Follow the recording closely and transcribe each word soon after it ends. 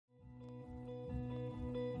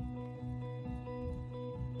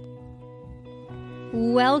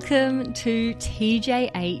Welcome to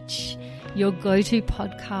TJH, your go-to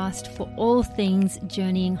podcast for all things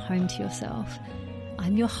journeying home to yourself.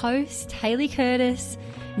 I'm your host, Hayley Curtis,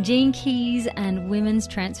 Gene Keys and Women's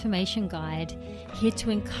Transformation Guide, here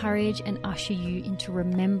to encourage and usher you into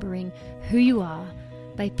remembering who you are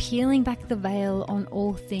by peeling back the veil on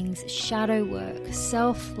all things shadow work,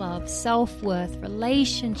 self-love, self-worth,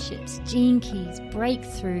 relationships, Gene Keys,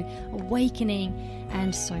 breakthrough, awakening,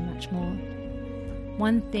 and so much more.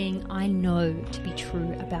 One thing I know to be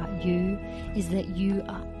true about you is that you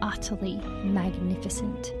are utterly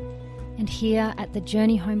magnificent. And here at the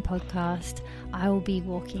Journey Home podcast, I will be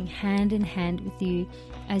walking hand in hand with you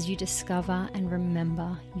as you discover and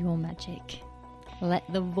remember your magic.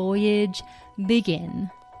 Let the voyage begin.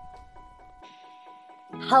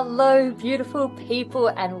 Hello, beautiful people,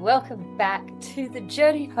 and welcome back to the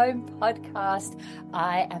Journey Home podcast.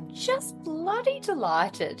 I am just bloody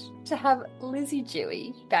delighted to have Lizzie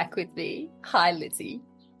Dewey back with me. Hi, Lizzie.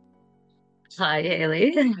 Hi,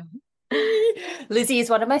 Hayley. Lizzie is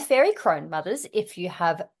one of my fairy crone mothers. If you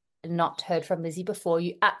have not heard from Lizzie before,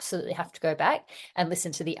 you absolutely have to go back and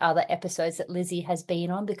listen to the other episodes that Lizzie has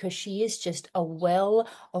been on, because she is just a well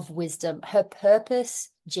of wisdom. Her purpose,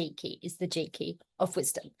 Gene Key, is the Gene Key of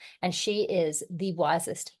wisdom, and she is the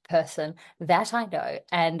wisest person that I know.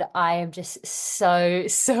 And I am just so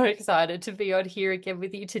excited to be on here again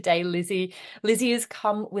with you today, Lizzie. Lizzie has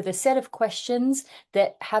come with a set of questions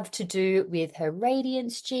that have to do with her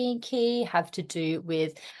radiance Gene Key, have to do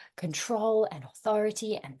with control and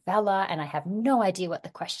authority and valor, and I have no idea what the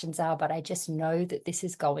questions are, but I just know that this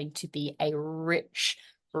is going to be a rich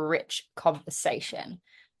conversation.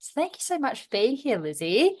 So thank you so much for being here,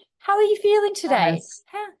 Lizzie. How are you feeling today? Yes.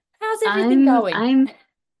 How's everything going?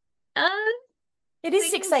 It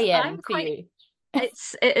is 6 a.m. for you.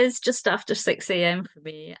 It is just after 6 a.m. for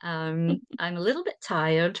me. I'm a little bit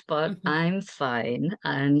tired, but I'm fine,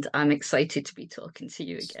 and I'm excited to be talking to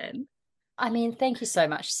you again. I mean, thank you so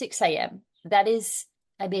much. 6 a.m. That is,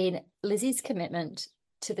 Lizzie's commitment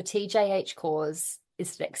to the TJH cause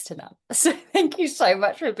is next to none. So thank you so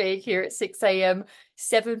much for being here at 6 a.m.,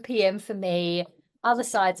 7 p.m. for me, other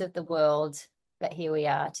sides of the world. But here we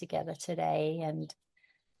are together today. And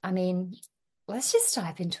I mean, let's just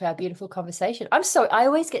dive into our beautiful conversation. I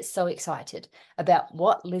always get so excited about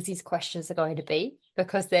what Lizzie's questions are going to be,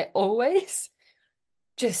 because they're always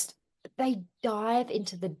just, they dive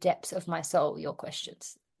into the depths of my soul, your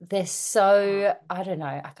questions. They're so, I don't know,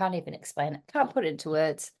 I can't even explain it. Can't put it into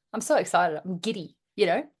words. I'm so excited. I'm giddy.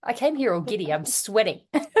 I came here all giddy. I'm sweating.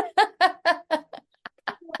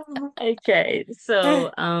 Okay, so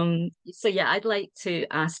yeah, I'd like to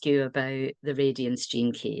ask you about the Radiance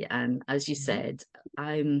Gene Key. And as you said,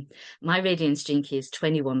 my Radiance Gene Key is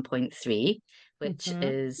 21.3, which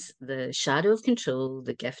is the shadow of control,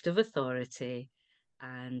 the gift of authority,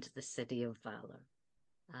 and the city of valor.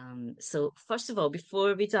 So first of all,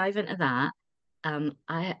 before we dive into that,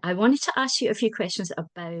 I wanted to ask you a few questions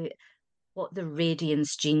about what the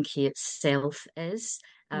Radiance Gene Key itself is.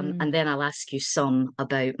 And then I'll ask you some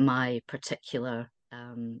about my particular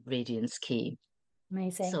Radiance Key.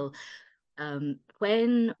 Amazing. So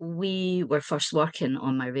when we were first working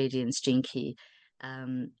on my Radiance Gene Key,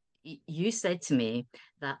 you said to me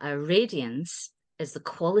that our radiance is the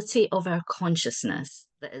quality of our consciousness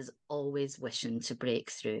that is always wishing to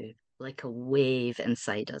break through, like a wave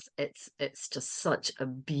inside us. It's just such a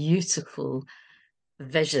beautiful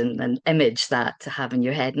vision and image that to have in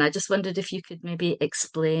your head. And I just wondered if you could maybe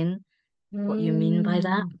explain what you mean by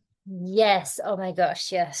that. Yes. Oh my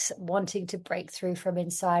gosh, yes. Wanting to break through from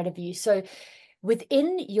inside of you. So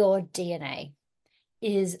within your DNA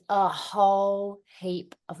is a whole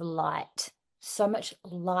heap of light. So much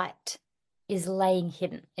light is laying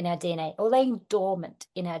hidden in our DNA, or laying dormant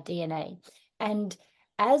in our DNA. And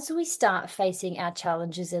as we start facing our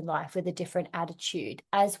challenges in life with a different attitude,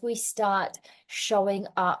 as we start showing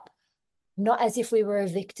up, not as if we were a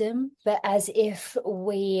victim, but as if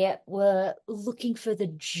we were looking for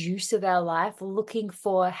the juice of our life, looking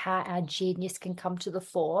for how our genius can come to the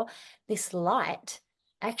fore, this light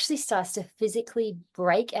actually starts to physically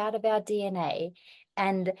break out of our DNA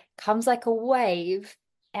and comes like a wave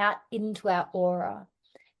out into our aura.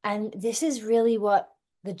 And this is really what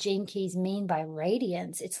the Gene Keys mean by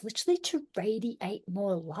radiance. It's literally to radiate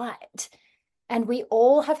more light. And we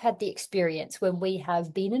all have had the experience when we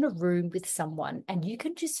have been in a room with someone and you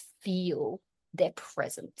can just feel their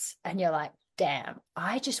presence. And you're like, damn,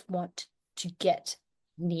 I just want to get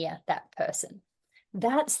near that person.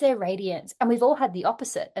 That's their radiance. And we've all had the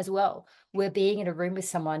opposite as well. Where being in a room with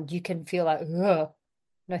someone, you can feel like, oh,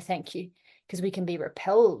 no, thank you. Because we can be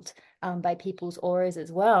repelled by people's auras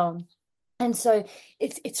as well. And so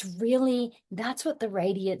it's really, that's what the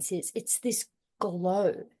radiance is. It's this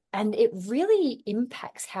glow, and it really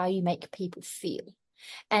impacts how you make people feel.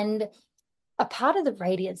 And a part of the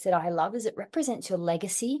radiance that I love is it represents your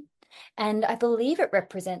legacy. And I believe it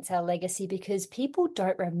represents our legacy because people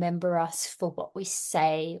don't remember us for what we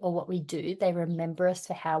say or what we do. They remember us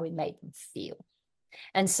for how we made them feel.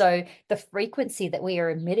 And so the frequency that we are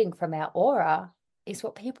emitting from our aura is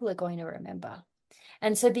what people are going to remember.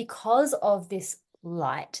 And so, because of this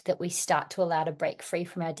light that we start to allow to break free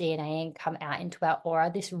from our DNA and come out into our aura,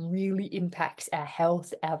 this really impacts our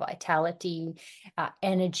health, our vitality, our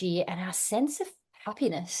energy, and our sense of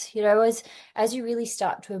happiness. You know, as you really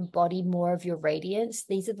start to embody more of your radiance,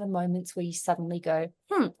 these are the moments where you suddenly go,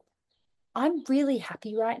 I'm really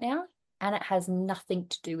happy right now. And it has nothing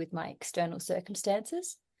to do with my external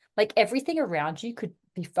circumstances. Like everything around you could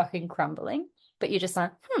be fucking crumbling, but you're just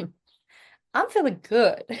like, I'm feeling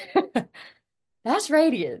good. That's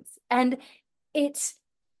radiance. And it's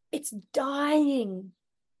dying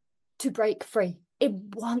to break free. It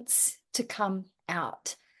wants to come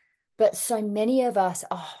out. But so many of us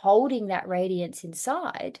are holding that radiance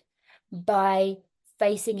inside by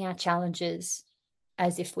facing our challenges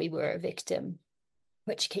as if we were a victim,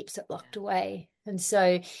 which keeps it locked away. And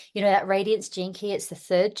so, that radiance gene key, it's the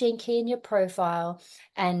third gene key in your profile.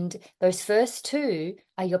 And those first two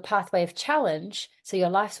are your pathway of challenge. So your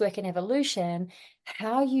life's work and evolution,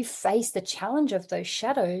 how you face the challenge of those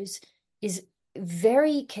shadows is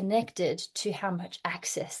very connected to how much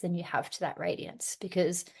access then you have to that radiance,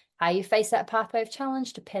 because how you face that pathway of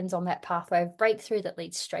challenge depends on that pathway of breakthrough that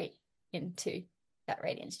leads straight into that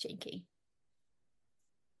radiance gene key.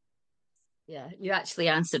 Yeah, you actually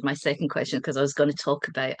answered my second question because I was going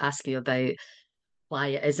to ask you about why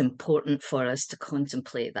it is important for us to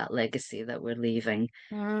contemplate that legacy that we're leaving.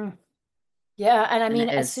 Yeah, and I And mean,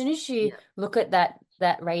 it as is, soon as you yeah, look at that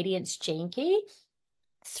radiance gene key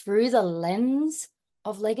through the lens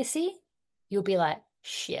of legacy, you'll be like,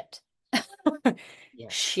 shit. yeah,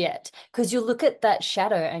 Shit. Because you look at that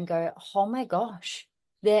shadow and go, oh my gosh,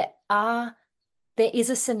 there is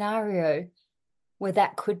a scenario where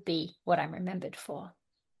that could be what I'm remembered for.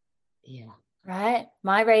 yeah. Right?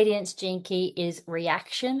 My radiance gene key is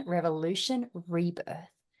reaction, revolution, rebirth.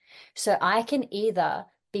 So I can either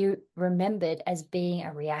be remembered as being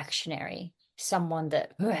a reactionary, someone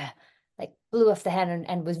that like blew off the handle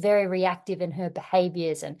and was very reactive in her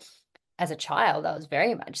behaviors. And as a child, I was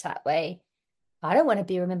very much that way. I don't want to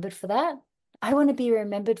be remembered for that. I want to be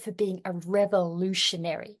remembered for being a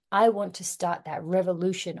revolutionary. I want to start that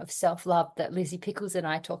revolution of self-love that Lizzie Pickles and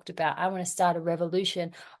I talked about. I want to start a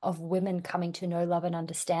revolution of women coming to know, love, and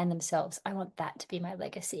understand themselves. I want that to be my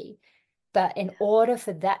legacy. But in order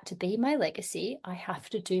for that to be my legacy, I have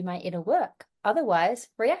to do my inner work. Otherwise,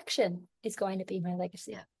 reaction is going to be my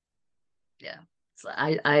legacy. Yeah. Yeah. So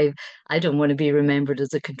I don't want to be remembered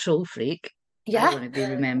as a control freak. I Yeah. want to be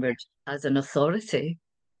remembered as an authority.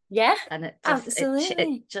 Yeah. And it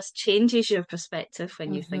Absolutely. just changes your perspective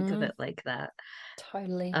when you think of Mm-hmm. it like that.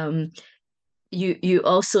 Totally. Um, you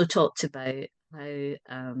also talked about how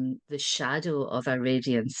the shadow of our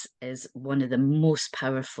radiance is one of the most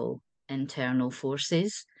powerful internal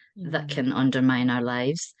forces that Mm. can undermine our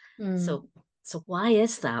lives. Mm. So why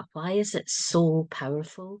is that? Why is it so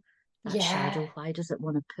powerful, that Yeah. shadow? Why does it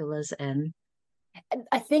want to pull us in? And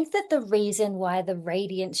I think that the reason why the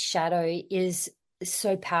radiance shadow is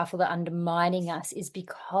so powerful at undermining us is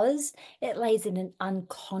because it lays in an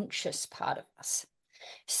unconscious part of us.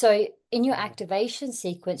 So, in your Yeah. activation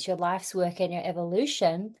sequence, your life's work and your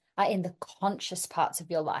evolution are in the conscious parts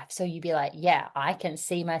of your life. So, you'd be like, yeah, I can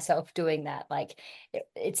see myself doing that. Like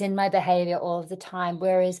it's in my behavior all of the time.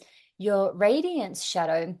 Whereas your radiance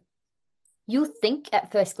shadow, you'll think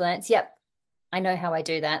at first glance, yep, I know how I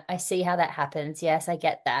do that. I see how that happens. Yes, I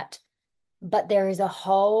get that. But there is a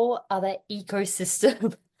whole other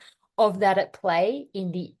ecosystem of that at play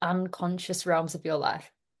in the unconscious realms of your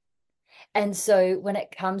life. And so when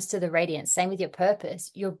it comes to the radiance, same with your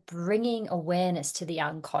purpose, you're bringing awareness to the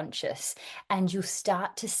unconscious and you'll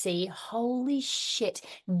start to see, holy shit,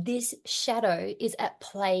 this shadow is at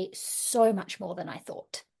play so much more than I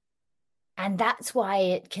thought. And that's why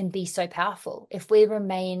it can be so powerful. If we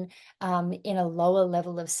remain in a lower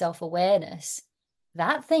level of self-awareness,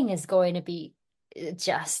 that thing is going to be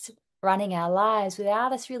just running our lives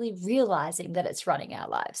without us really realizing that it's running our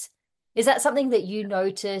lives. Is that something that you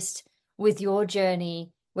noticed with your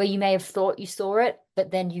journey where you may have thought you saw it, but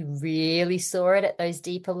then you really saw it at those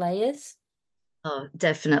deeper layers? Oh,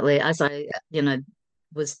 definitely. As I,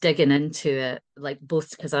 was digging into it, like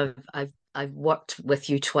both because I've I've worked with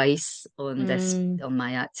you twice on this, Mm. on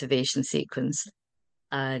my activation sequence.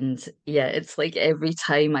 And yeah, it's like every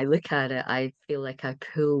time I look at it, I feel like I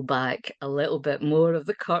pull back a little bit more of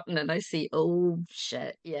the curtain and I see, oh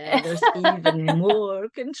shit, yeah, there's even more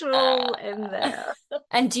control in there.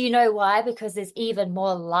 And do you know why? Because there's even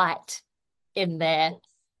more light in there,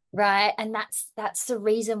 right? And that's the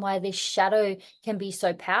reason why this shadow can be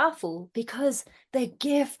so powerful, because the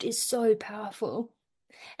gift is so powerful.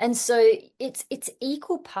 And so it's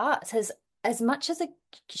equal parts. As much as a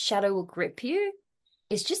shadow will grip you,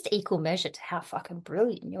 it's just equal measure to how fucking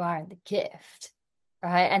brilliant you are in the gift,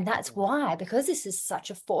 right? And that's Yeah. why, because this is such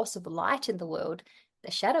a force of light in the world,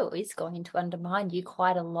 the shadow is going to undermine you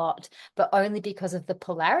quite a lot, but only because of the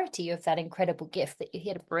polarity of that incredible gift that you're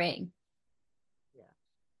here to bring. Yeah.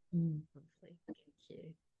 Mm. Lovely. Thank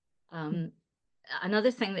you. Um,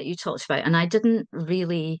 Another thing that you talked about, and I didn't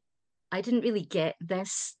really get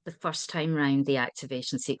this the first time round the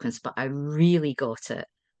activation sequence, but I really got it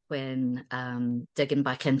when digging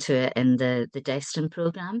back into it in the Destin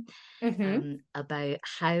program, Mm-hmm. about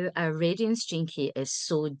how our radiance gene key is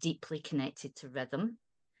so deeply connected to rhythm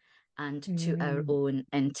and to our Mm. own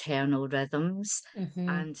internal rhythms Mm-hmm.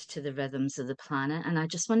 and to the rhythms of the planet. And I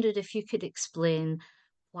just wondered if you could explain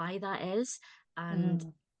why that is, and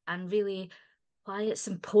Mm. and really why it's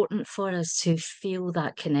important for us to feel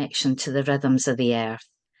that connection to the rhythms of the earth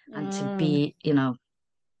and to Mm. be,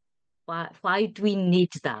 why do we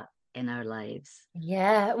need that in our lives?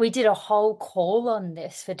 Yeah, we did a whole call on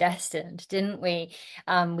this for Destined, didn't we?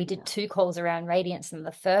 We did Yeah. two calls around Radiance, and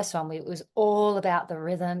the first one it was all about the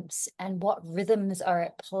rhythms and what rhythms are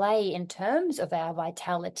at play in terms of our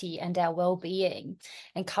vitality and our well-being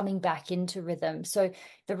and coming back into rhythm. So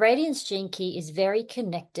the Radiance gene key is very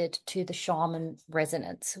connected to the shaman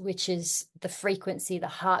resonance, which is the frequency, the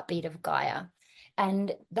heartbeat of Gaia.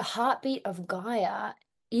 And the heartbeat of Gaia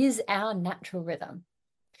is our natural rhythm.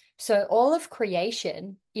 So all of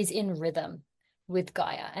creation is in rhythm with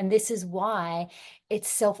Gaia. And this is why it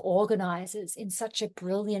self-organizes in such a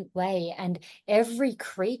brilliant way. And every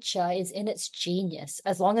creature is in its genius,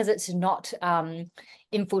 as long as it's not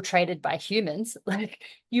infiltrated by humans. Like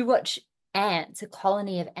you watch ants, a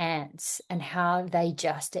colony of ants, and how they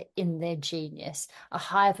just are in their genius, a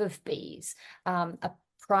hive of bees, a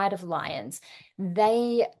pride of lions.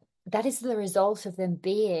 They that is the result of them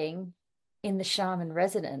being in the shaman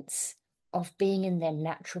resonance, of being in their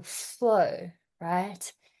natural flow,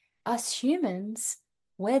 right? Us humans,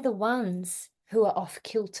 we're the ones who are off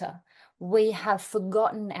kilter. We have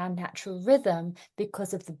forgotten our natural rhythm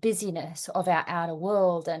because of the busyness of our outer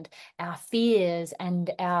world and our fears and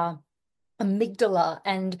our amygdala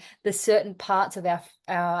and the certain parts of our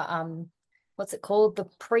what's it called, the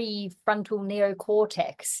prefrontal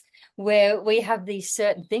neocortex, where we have these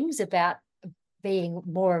certain things about being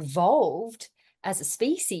more evolved as a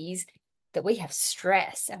species, that we have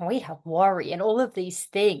stress and we have worry and all of these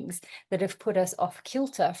things that have put us off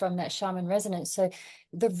kilter from that shaman resonance. So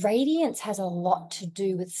the radiance has a lot to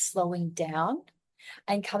do with slowing down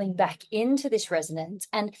and coming back into this resonance.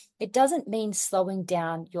 And it doesn't mean slowing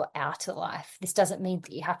down your outer life. This doesn't mean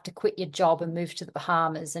that you have to quit your job and move to the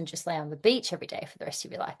Bahamas and just lay on the beach every day for the rest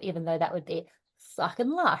of your life, even though that would be fucking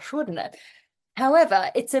lush, wouldn't it?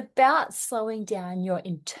 However, it's about slowing down your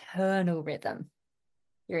internal rhythm,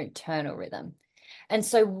 your internal rhythm. And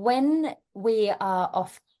so when we are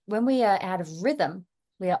out of rhythm,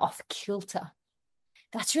 we are off kilter.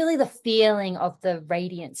 That's really the feeling of the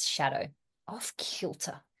radiance shadow, off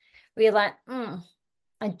kilter. We're like,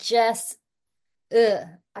 I just,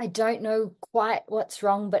 I don't know quite what's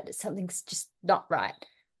wrong, but something's just not right.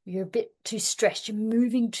 You're a bit too stressed. You're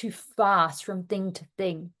moving too fast from thing to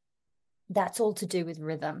thing. That's all to do with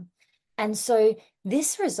rhythm. And so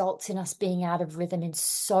this results in us being out of rhythm in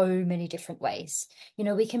so many different ways. You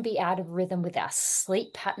know, we can be out of rhythm with our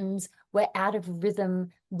sleep patterns. We're out of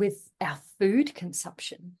rhythm with our food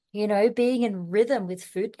consumption. You know, being in rhythm with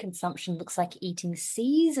food consumption looks like eating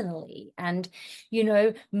seasonally and, you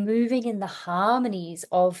know, moving in the harmonies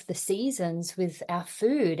of the seasons with our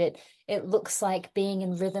food. It looks like being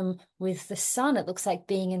in rhythm with the sun. It looks like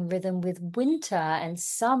being in rhythm with winter and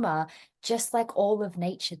summer, just like all of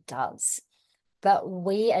nature does. But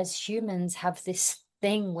we as humans have this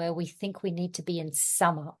thing where we think we need to be in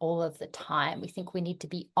summer all of the time. We think we need to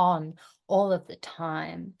be on all of the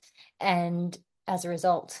time. And as a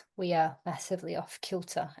result, we are massively off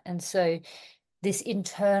kilter. And so this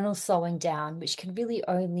internal slowing down, which can really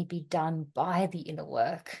only be done by the inner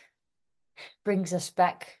work, brings us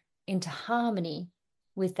back into harmony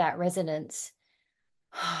with that resonance.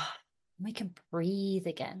 We can breathe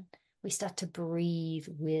again. We start to breathe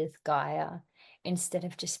with Gaia instead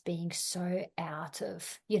of just being so out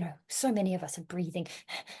of, so many of us are breathing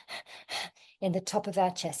in the top of our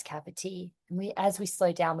chest cavity. And as we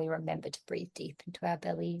slow down, we remember to breathe deep into our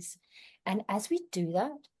bellies. And as we do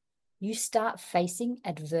that, you start facing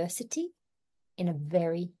adversity in a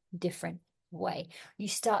very different way. You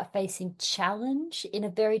start facing challenge in a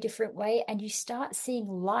very different way, and you start seeing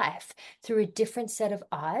life through a different set of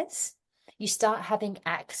eyes. You start having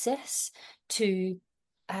access to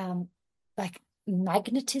like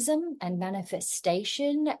magnetism and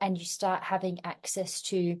manifestation, and you start having access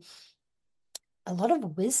to a lot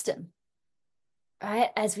of wisdom, right?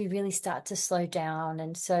 As we really start to slow down.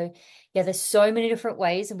 And so, yeah, there's so many different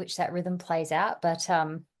ways in which that rhythm plays out, but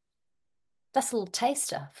that's a little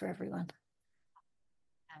taster for everyone.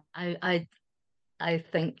 I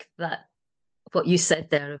think that what you said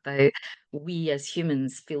there about we as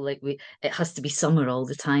humans feel like it has to be summer all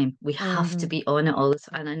the time. We have to be on it all the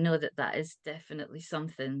time. And I know that that is definitely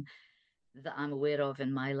something that I'm aware of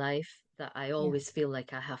in my life, that I always feel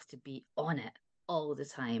like I have to be on it all the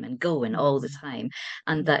time and going all the time.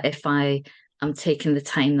 And that if I am taking the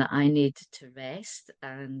time that I need to rest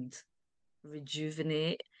and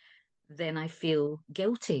rejuvenate, then I feel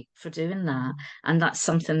guilty for doing that. And that's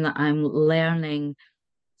something that I'm learning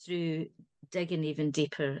through digging even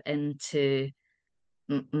deeper into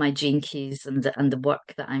my gene keys and the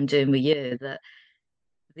work that I'm doing with you, that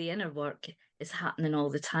the inner work is happening all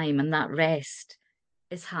the time, and that rest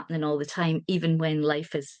is happening all the time, even when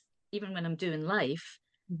I'm doing life,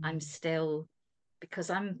 I'm still, because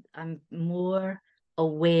I'm more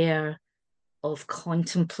aware of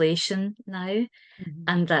contemplation now,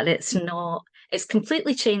 and that it's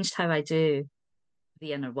completely changed how I do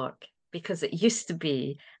the inner work, because it used to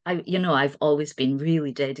be, I've always been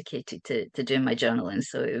really dedicated to doing my journaling.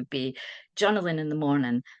 So it would be journaling in the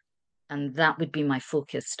morning, and that would be my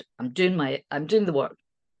focus. I'm doing the work.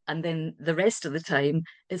 And then the rest of the time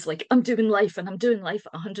is like I'm doing life, and I'm doing life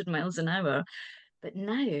at 100 miles an hour. But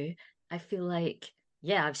now I feel like,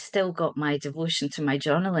 yeah, I've still got my devotion to my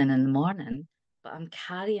journaling in the morning, but I'm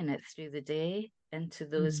carrying it through the day into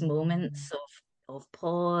those moments of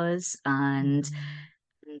pause and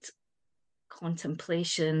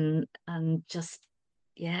contemplation, and just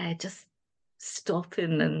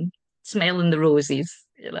stopping and smelling the roses,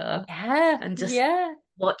 Yeah, and just yeah.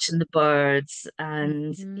 watching the birds,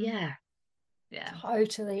 and Mhm. yeah. Yeah.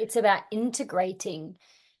 Totally. It's about integrating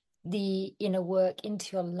the inner work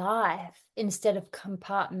into your life instead of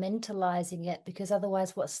compartmentalizing it, because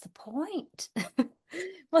otherwise, what's the point?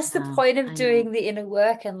 What's the point of I know. doing the inner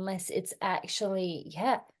work unless it's actually,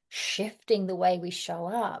 shifting the way we show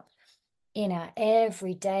up in our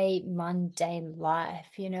everyday mundane life,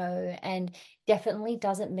 and definitely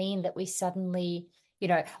doesn't mean that we suddenly,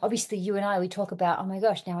 obviously you and I, we talk about, oh my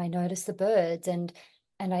gosh, now I notice the birds and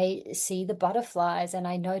I see the butterflies and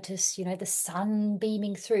I notice, the sun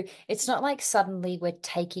beaming through. It's not like suddenly we're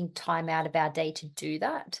taking time out of our day to do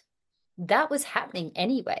that. That was happening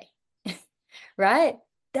anyway, right?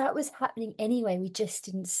 That was happening anyway. We just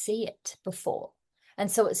didn't see it before. And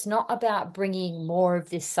so it's not about bringing more of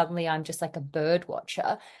this, suddenly I'm just like a bird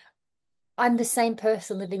watcher. I'm the same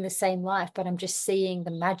person living the same life, but I'm just seeing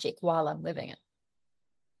the magic while I'm living it.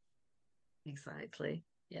 Exactly.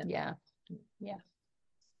 Yeah. Yeah. Yeah.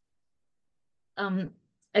 Um,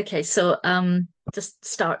 okay, so just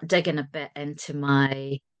start digging a bit into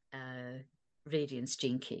my Radiance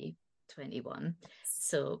Gene Key 21.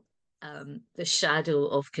 So the shadow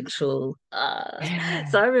of control. So Yeah.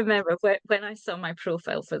 I remember when I saw my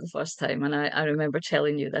profile for the first time, and I remember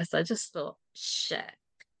telling you this, I just thought, shit,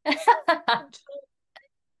 control,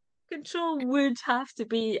 control would have to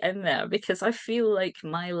be in there, because I feel like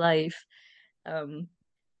my life, um,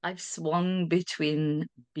 I've swung between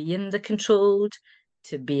being the controlled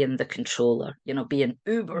to being the controller, being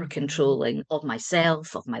uber Mhm. controlling of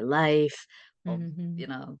myself, of my life, of,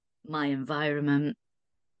 Mhm. my environment.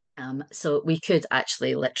 So we could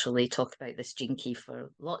actually literally talk about this gene key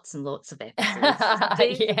for lots and lots of episodes,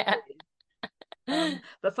 days and Yeah. days.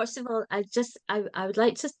 But first of all, I would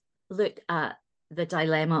like to look at the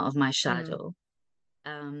dilemma of my Mm. shadow.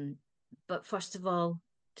 Um, but first of all,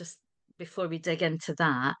 just before we dig into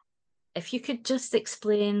that, if you could just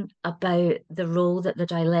explain about the role that the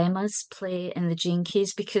dilemmas play in the gene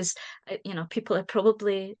keys, because people are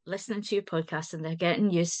probably listening to your podcast and they're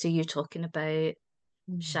getting used to you talking about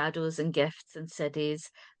Mm. shadows and gifts and cities,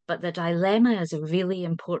 but the dilemma is a really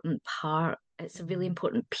important part. It's a really Mm.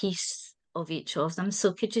 important piece of each of them.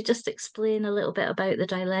 So could you just explain a little bit about the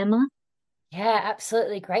dilemma? Yeah,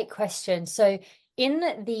 absolutely. Great question. So,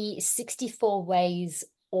 in the 64 ways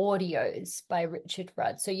audios by Richard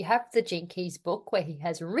Rudd. So you have the Gene Keys book where he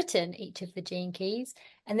has written each of the Gene Keys,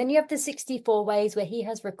 and then you have the 64 ways where he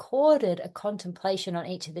has recorded a contemplation on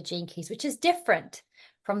each of the Gene Keys, which is different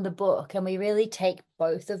from the book. And we really take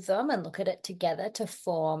both of them and look at it together to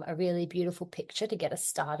form a really beautiful picture to get us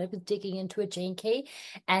started with digging into a Gene Key.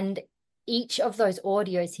 And each of those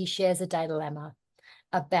audios, he shares a dilemma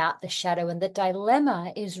about the shadow. And the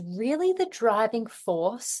dilemma is really the driving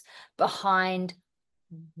force behind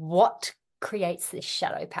what creates this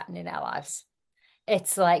shadow pattern in our lives.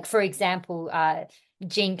 It's like, for example,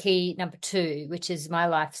 Gene Key number 2, which is my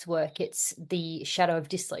life's work. It's the shadow of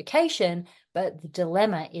dislocation, but the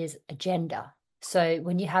dilemma is agenda. So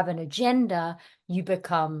when you have an agenda, you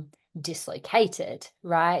become dislocated,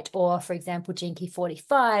 right? Or for example, Gene Key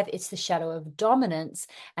 45, it's the shadow of dominance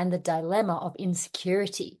and the dilemma of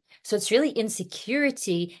insecurity. So it's really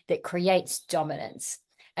insecurity that creates dominance.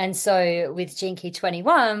 And so with Gene Key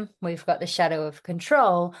 21, we've got the shadow of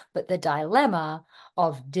control, but the dilemma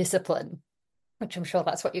of discipline, which I'm sure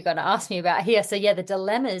that's what you're going to ask me about here. So yeah, the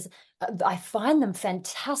dilemmas, I find them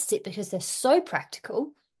fantastic because they're so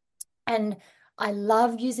practical. And I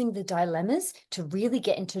love using the dilemmas to really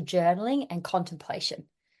get into journaling and contemplation.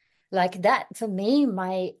 Like that, for me,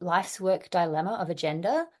 my life's work dilemma of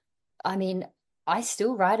agenda, I mean, I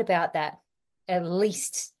still write about that at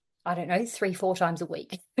least, I don't know, 3-4 times a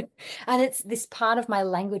week. And it's this part of my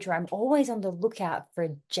language where I'm always on the lookout for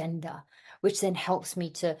agenda, which then helps me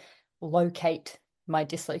to locate my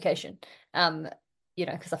dislocation.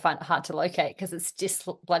 Because I find it hard to locate because it's just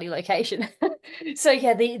bloody location. So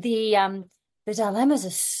yeah, the dilemmas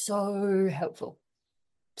are so helpful.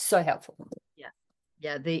 So helpful. Yeah.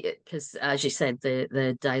 Yeah, because as you said,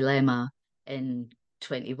 the dilemma in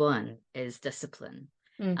 21 is discipline.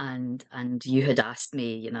 And you had asked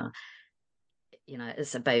me,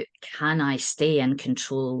 it's about, can I stay in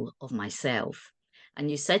control of myself? And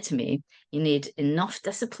you said to me, you need enough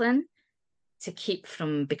discipline to keep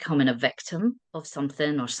from becoming a victim of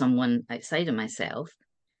something or someone outside of myself.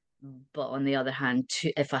 But on the other hand,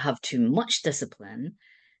 if I have too much discipline,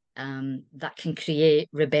 that can create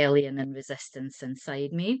rebellion and resistance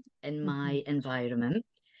inside me in my environment.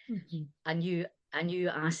 Mm-hmm. And you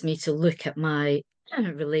asked me to look at my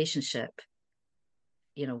relationship.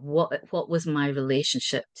 What was my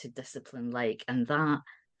relationship to discipline like? And that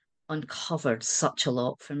uncovered such a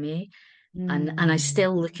lot for me. And I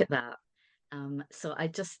still look at that. So I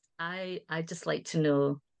just like to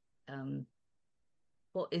know,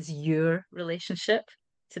 what is your relationship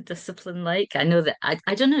to discipline like? I know that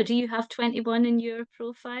I don't know, do you have 21 in your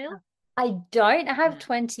profile? I don't have No.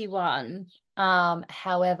 21.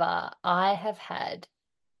 However, I have had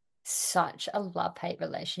such a love-hate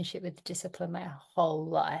relationship with discipline my whole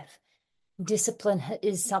life. Discipline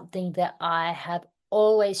is something that I have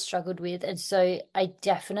always struggled with. And so I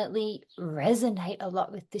definitely resonate a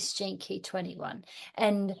lot with this Gene Key 21.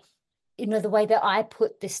 And the way that I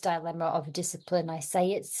put this dilemma of discipline, I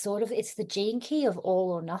say it's the Gene Key of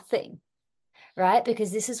all or nothing, right?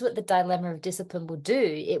 Because this is what the dilemma of discipline will do.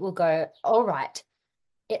 It will go, all right,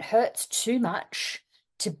 it hurts too much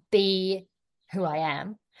to be who I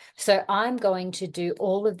am. So I'm going to do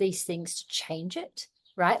all of these things to change it,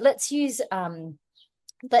 right? Let's use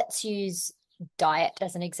diet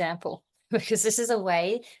as an example, because this is a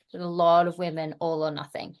way that a lot of women all or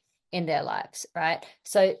nothing in their lives, right?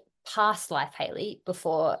 So past life, Haley,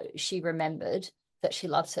 before she remembered that she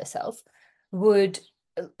loves herself, would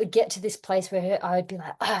get to this place where I would be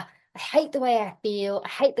like, I hate the way I feel. I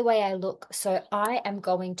hate the way I look. So I am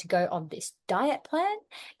going to go on this diet plan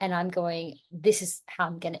and this is how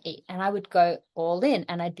I'm going to eat. And I would go all in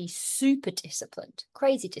and I'd be super disciplined,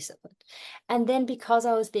 crazy disciplined. And then because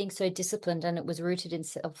I was being so disciplined and it was rooted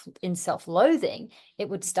in self-loathing, it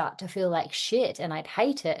would start to feel like shit and I'd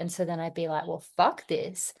hate it. And so then I'd be like, well, fuck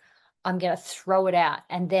this. I'm going to throw it out.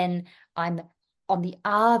 And then I'm on the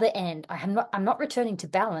other end, I'm not returning to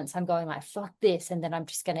balance. I'm going like, fuck this. And then I'm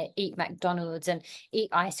just going to eat McDonald's and eat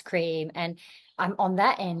ice cream. And I'm on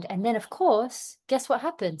that end. And then, of course, guess what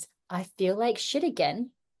happens? I feel like shit again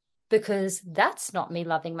because that's not me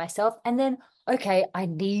loving myself. And then, okay, I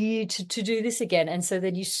need to do this again. And so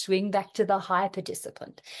then you swing back to the hyper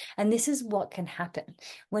disciplined. And this is what can happen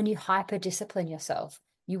when you hyper discipline yourself.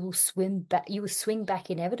 You will swing back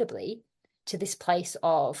inevitably to this place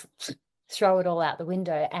of throw it all out the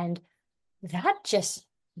window. And that just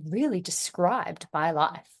really described my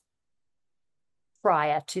life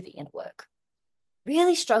prior to the inner work.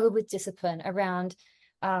 Really struggled with discipline around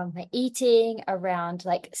my eating, around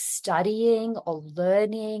like studying or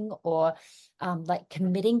learning, or like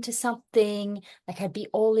committing to something. Like I'd be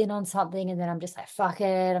all in on something and then I'm just like, fuck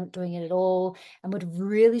it, I'm doing it at all. And would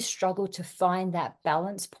really struggle to find that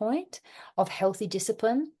balance point of healthy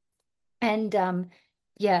discipline. And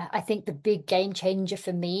yeah, I think the big game changer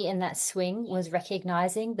for me in that swing was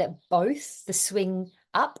recognizing that both the swing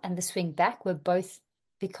up and the swing back were both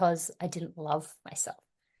because I didn't love myself,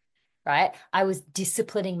 right? I was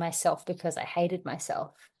disciplining myself because I hated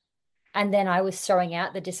myself. And then I was throwing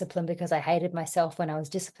out the discipline because I hated myself when I was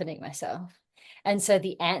disciplining myself. And so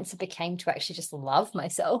the answer became to actually just love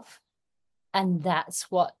myself. And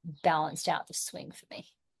that's what balanced out the swing for me.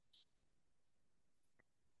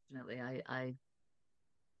 Definitely.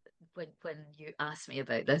 When you asked me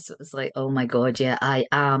about this, it was like, oh my God, yeah,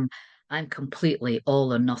 I'm completely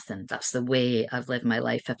all or nothing. That's the way I've lived my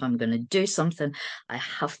life. If I'm going to do something, I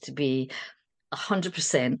have to be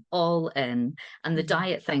 100% all in. And the Mm.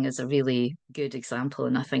 diet thing is a really good example.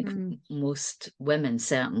 And I think Mm. most women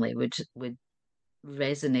certainly would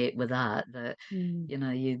resonate with that, that, Mm. you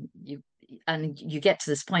know, and you get to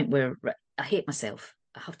this point where I hate myself.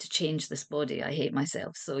 I have to change this body. I hate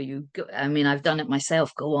myself. So you go, I mean, I've done it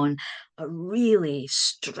myself, go on a really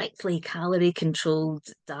strictly calorie controlled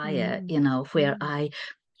diet, Mm. you know, where Mm. I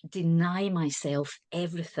deny myself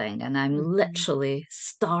everything and I'm Mhm. literally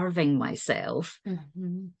starving myself.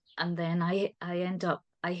 Mhm. And then I end up,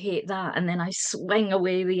 I hate that. And then I swing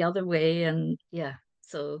away the other way. And yeah,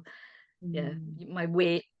 so yeah, Mm. my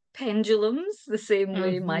weight pendulums the same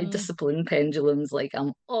way my Mhm. discipline pendulums, like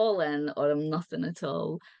I'm all in or I'm nothing at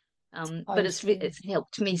all. But Totally. it's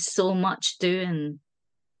helped me so much doing,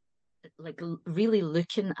 like, really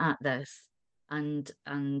looking at this and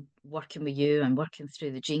working with you and working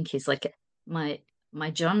through the gene keys. Like my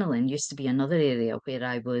my journaling used to be another area where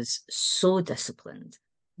I was so disciplined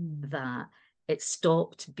Mm. that it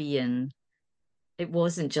stopped being, it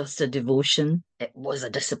wasn't just a devotion, it was a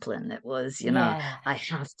discipline. It was, you know, Yeah. I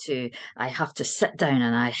have to sit down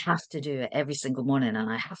and I have to do it every single morning and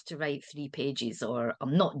I have to write 3 pages or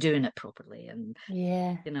I'm not doing it properly. And,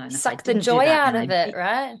 Yeah. you know, and if I Suck the didn't do joy that, out then of I it, beat,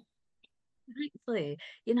 right? exactly,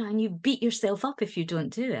 you know, and you beat yourself up if you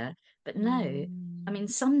don't do it. But now, I Mm. mean,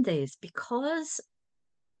 some days, because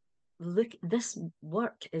look, this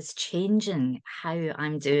work is changing how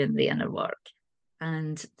I'm doing the inner work.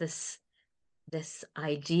 And this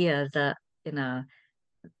idea that, you know,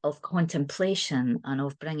 of contemplation and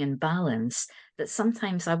of bringing balance, that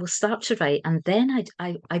sometimes I will start to write and then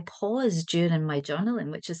I pause during my journaling,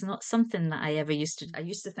 which is not something that I ever used to. I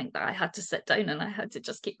used to think that I had to sit down and I had to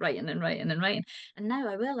just keep writing and writing and writing. And now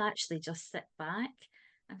I will actually just sit back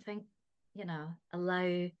and think, you know,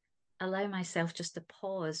 allow myself just to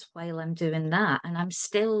pause while I'm doing that. And I'm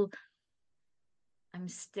still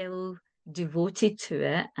devoted to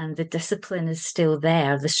it and the discipline is still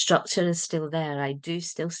there. The structure is still there. I do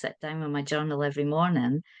still sit down with my journal every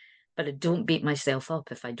morning, but I don't beat myself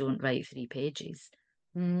up if I don't write 3 pages.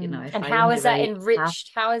 You know, Mm. if And I only write half,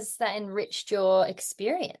 how has that enriched your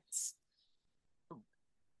experience?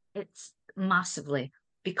 it's massively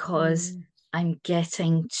because Mm. I'm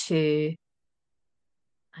getting to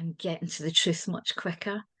I'm getting to the truth much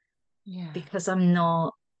quicker Yeah. because I'm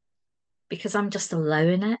not because I'm just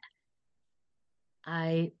allowing it.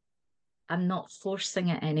 I I'm not forcing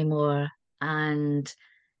it anymore. And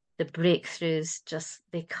the breakthroughs just,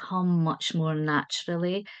 they come much more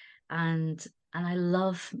naturally. And I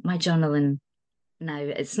love my journaling now.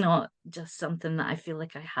 It's not just something that I feel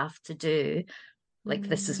like I have to do, like Mm.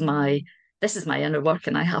 this is my inner work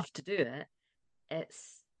and I have to do it.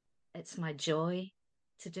 it's it's my joy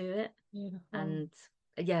to do it. Beautiful. And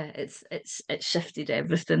yeah, it's shifted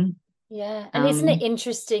everything. Yeah. And isn't it um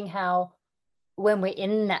interesting how when we're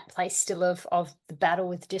in that place still of the battle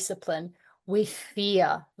with discipline, we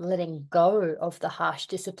fear letting go of the harsh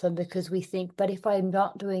discipline because we think, but if I'm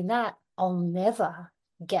not doing that, I'll never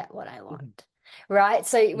get what I want. Right.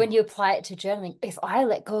 So yeah, when you apply it to journaling, if I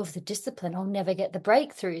let go of the discipline, I'll never get the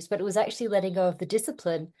breakthroughs. But it was actually letting go of the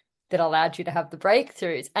discipline that allowed you to have the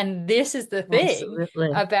breakthroughs. And this is the thing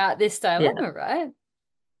absolutely. about this Yeah, dilemma, right?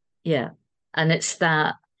 yeah. And it's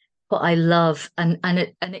that, what I love, and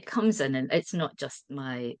it comes in, and it's not just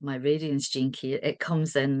my radiance gene key. It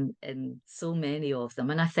comes in so many of them,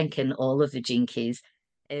 and I think in all of the gene keys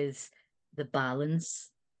is the balance.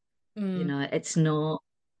 You Mm. know,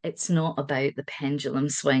 it's not about the pendulum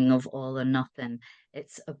swing of all or nothing.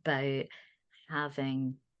 It's about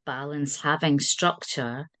having balance, having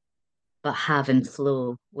structure, but having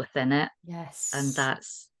flow within it. And Yes.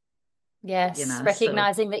 that's, Yes. so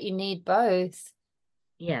Recognizing that you need both.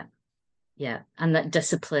 yeah. Yeah. And that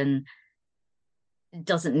discipline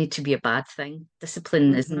doesn't need to be a bad thing.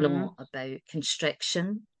 Discipline is Hmm. not about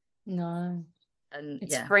constriction. No, And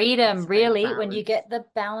it's yeah, freedom, it's about really. When you balance. get the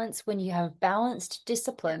balance, when you have balanced Yeah.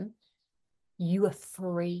 discipline, you are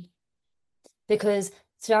free. Because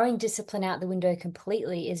throwing discipline out the window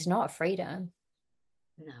completely is not freedom.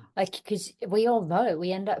 No. Like, because we all know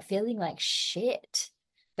we end up feeling like shit.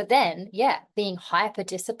 But then, yeah, being hyper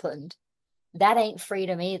disciplined, that ain't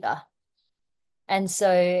freedom either. And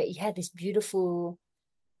so you had this beautiful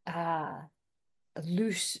uh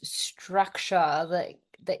loose structure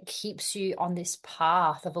that keeps you on this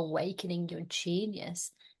path of awakening your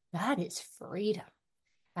genius. That is freedom.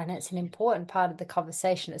 And it's an important part of the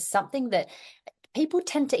conversation. It's something that people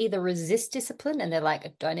tend to either resist discipline and they're like,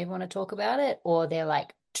 I don't even want to talk about it, or they're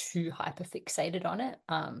like too hyper fixated on it.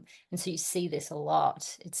 And so you see this a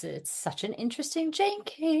lot. It's such an interesting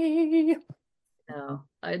jinky. No,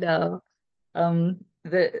 I know. I mean,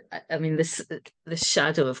 the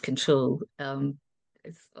shadow of control.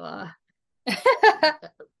 Is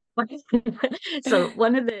so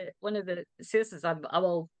one of the seriously,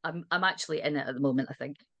 I'm actually in it at the moment, I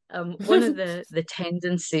think. One of the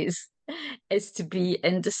tendencies is to be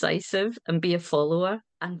indecisive and be a follower.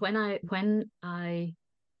 And when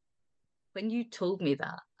you told me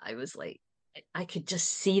that, I was like, I could just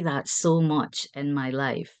see that so much in my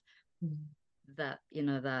life, that,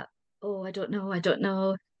 that, oh, I don't know,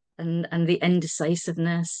 and the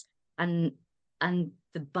indecisiveness, and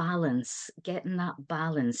the balance, getting that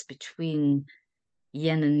balance between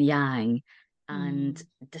yin and yang, and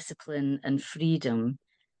Mm. discipline and freedom.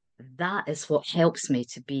 That is what helps me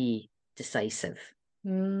to be decisive.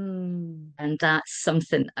 Mm. And that's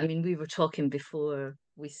something, I mean, we were talking before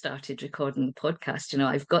we started recording the podcast.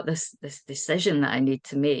 I've got this decision that I need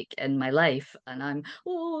to make in my life, and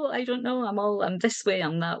I don't know, I'm this way,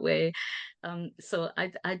 I'm that way. So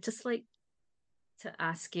I'd just like to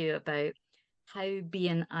ask you about how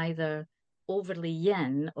being either overly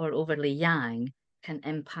yin or overly yang can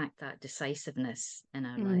impact that decisiveness in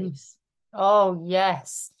our Mm. lives. Oh,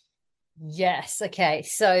 yes. Yes. Okay.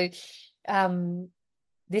 So, um,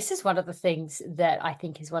 this is one of the things that I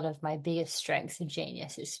think is one of my biggest strengths and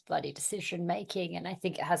genius is bloody decision making. And I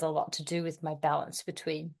think it has a lot to do with my balance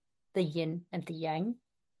between the yin and the yang.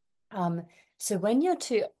 Um, so when you're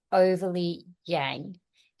too overly yang,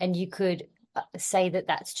 and you could say that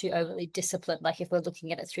that's too overly disciplined, like if we're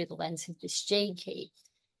looking at it through the lens of this gene key,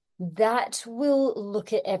 that will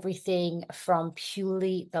look at everything from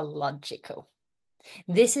purely the logical.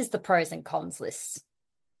 This is the pros and cons list,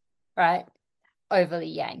 right? Overly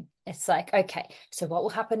yang. It's like, okay, so what will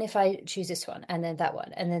happen if I choose this one and then that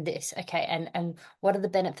one and then this? Okay, and what are the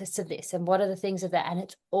benefits of this and what are the things of that? And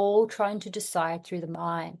it's all trying to decide through the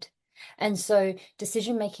mind. And so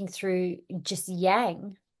decision making through just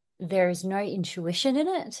yang, there is no intuition in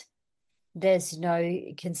it. There's no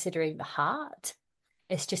considering the heart.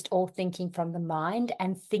 It's just all thinking from the mind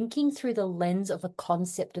and thinking through the lens of a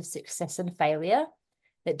concept of success and failure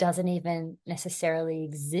that doesn't even necessarily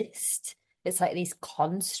exist. It's like these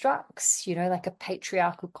constructs, like a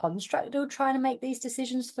patriarchal construct they're trying to make these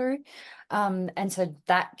decisions through. And so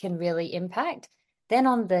that can really impact. Then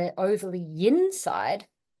on the overly yin side,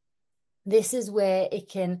 this is where it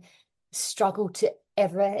can struggle to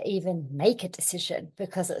ever even make a decision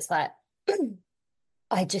because it's like,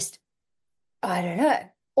 I just I don't know.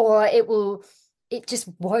 Or it just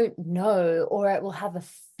won't know, or it will have a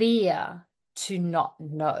fear to not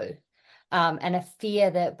know. And a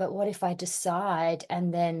fear that, but what if I decide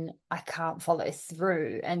and then I can't follow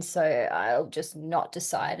through? And so I'll just not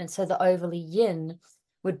decide. And so the overly yin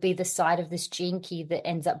would be the side of this gene key that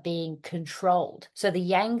ends up being controlled. So the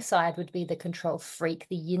yang side would be the control freak,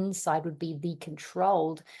 the yin side would be the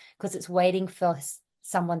controlled because it's waiting for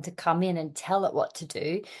someone to come in and tell it what to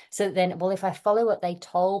do. So then, well, if I follow what they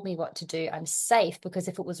told me what to do, I'm safe because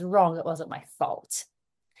if it was wrong, it wasn't my fault.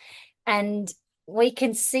 And we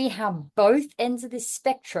can see how both ends of this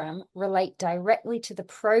spectrum relate directly to the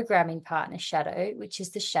programming partner shadow, which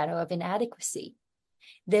is the shadow of inadequacy.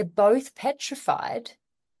 They're both petrified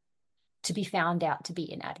to be found out to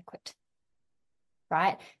be inadequate,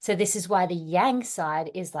 right? So this is why the yang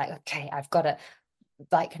side is like, okay, I've got to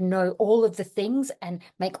like know all of the things and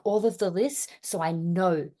make all of the lists so I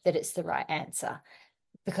know that it's the right answer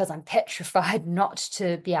because I'm petrified not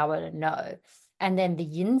to be able to know. And then the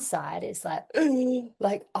yin side is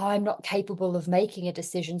like I'm not capable of making a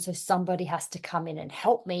decision, so somebody has to come in and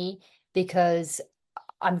help me because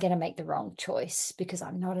I'm going to make the wrong choice because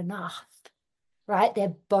I'm not enough. right?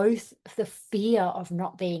 They're both the fear of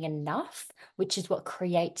not being enough, which is what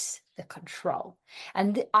creates the control.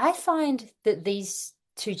 And I find that these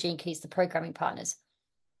two gene keys, the programming partners,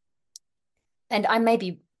 and I may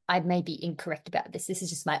be incorrect about this. This is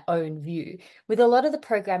just my own view. With a lot of the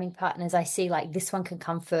programming partners, I see like this one can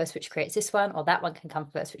come first, which creates this one, or that one can come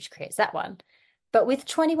first, which creates that one. But with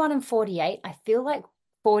 21 and 48, I feel like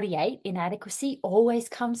 48 inadequacy always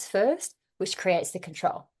comes first, which creates the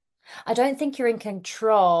control. I don't think you're in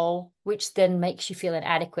control, which then makes you feel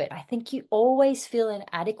inadequate. I think you always feel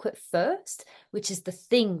inadequate first, which is the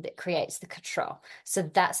thing that creates the control. So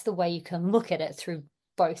that's the way you can look at it through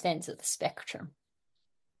both ends of the spectrum.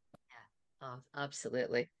 Oh,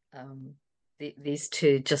 absolutely. These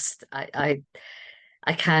two just I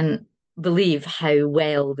can't believe how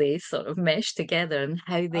well they sort of mesh together and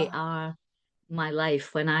how they Oh, are my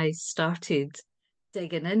life. When I started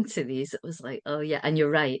digging into these, it was like, oh yeah, and you're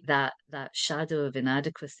right, that shadow of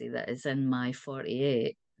inadequacy that is in my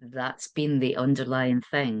 48, that's been the underlying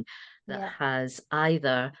thing that yeah, has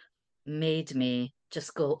either made me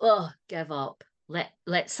just go, oh, give up.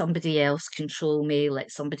 Let somebody else control me,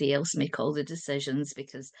 let somebody else make all the decisions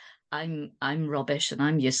because I'm rubbish and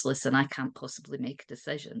I'm useless and I can't possibly make a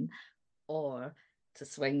decision. Or to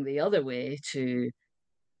swing the other way to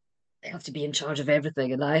they have to be in charge of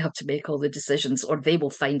everything and I have to make all the decisions, or they will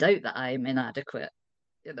find out that I'm inadequate,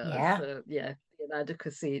 you know. yeah, So yeah, the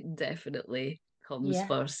inadequacy definitely comes yeah.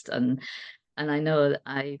 first. And I know that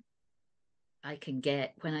I can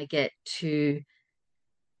get when I get too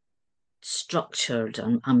structured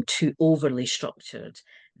and I'm too overly structured,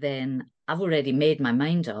 then I've already made my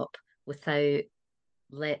mind up without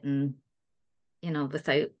letting,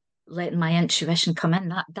 without letting my intuition come in.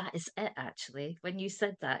 That is it actually. When you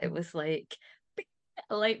said that, it was like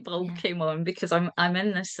a light bulb Yeah. came on because I'm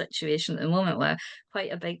in this situation at the moment where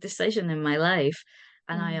quite a big decision in my life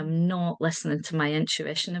and I Mm. am not listening to my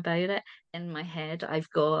intuition about it. In my head, I've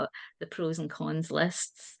got the pros and cons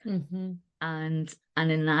lists Hmm. and an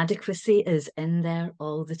inadequacy is in there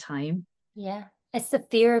all the time. Yeah. It's the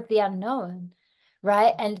fear of the unknown,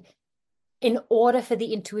 right? And in order for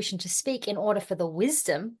the intuition to speak, in order for the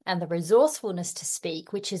wisdom and the resourcefulness to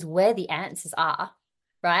speak, which is where the answers are,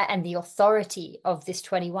 right? And the authority of this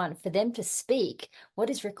 21, for them to speak, what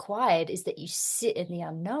is required is that you sit in the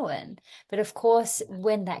unknown. But of course,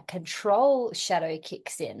 when that control shadow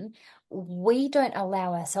kicks in, we don't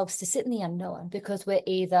allow ourselves to sit in the unknown because we're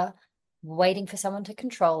either waiting for someone to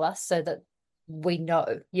control us so that we know,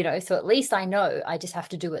 so at least I know I just have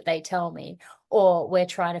to do what they tell me, or we're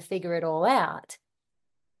trying to figure it all out.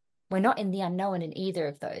 We're not in the unknown in either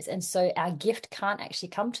of those. And so our gift can't actually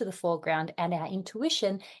come to the foreground, and our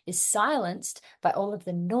intuition is silenced by all of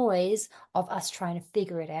the noise of us trying to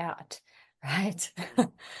figure it out. Right.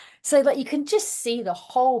 So, like, you can just see the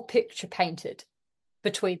whole picture painted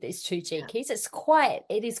between these two gene Yeah, keys.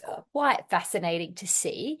 It is yeah, quite fascinating to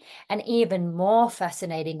see, and even more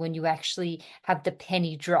fascinating when you actually have the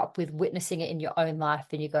penny drop with witnessing it in your own life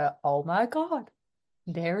and you go, oh my God,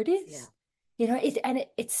 there it yeah, is.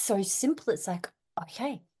 It's so simple. It's like,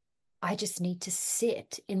 okay, I just need to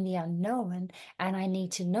sit in the unknown, and I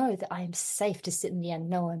need to know that I am safe to sit in the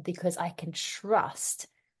unknown because I can trust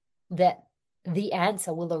that the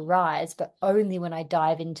answer will arise, but only when I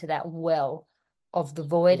dive into that well of the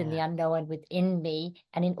void and the yeah, unknown within me.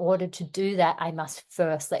 And in order to do that, I must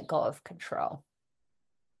first let go of control.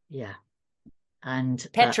 yeah. And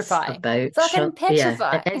that's Petrifying. about Fucking yeah, it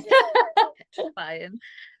petrifying. is petrifying,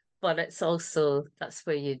 but it's also that's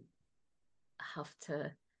where you have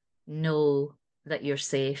to know that you're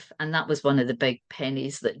safe. And that was one of the big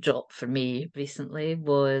pennies that dropped for me recently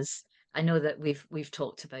was I know that we've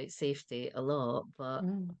talked about safety a lot, but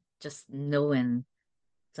Mm, just knowing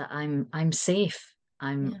that I'm safe.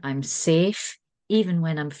 yeah, I'm safe even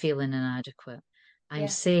when I'm feeling inadequate. I'm yeah.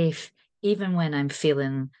 safe even when I'm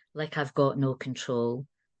feeling like I've got no control.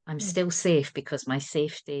 I'm Mm, still safe because my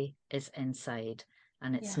safety is inside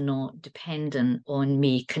and it's yeah, not dependent on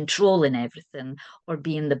me controlling everything or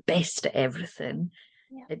being the best at everything.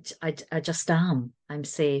 yeah, I just am. I'm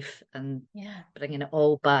safe and yeah, bringing it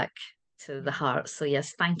all back to the yeah, heart. So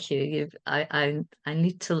yes, thank you. I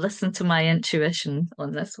need to listen to my intuition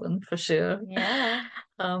on this one for sure. yeah.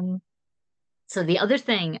 Um, so the other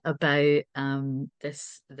thing about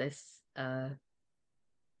this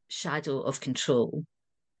shadow of control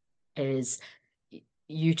is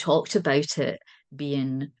you talked about it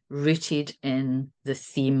being rooted in the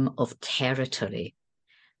theme of territory.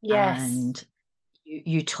 Yes. And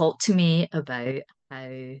you talked to me about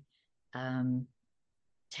how um,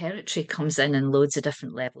 territory comes in loads of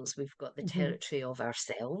different levels. We've got the Hmm. territory of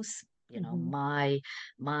ourselves, Hmm.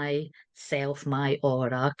 my self, my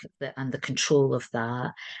aura, and the control of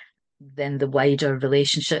that, then the wider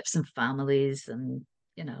relationships and families and,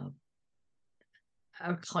 you know,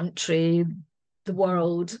 our country, the Hmm.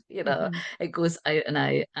 world, Hmm. it goes out and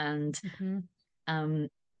out. And Hmm. um,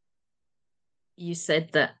 you said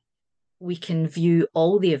that we can view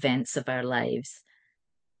all the events of our lives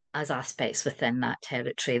as aspects within that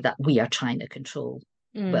territory that we are trying to control.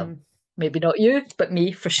 Well, Mm. maybe not you, but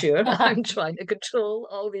me for sure. I'm trying to control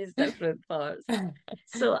all these different parts.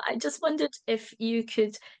 So I just wondered if you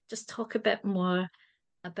could just talk a bit more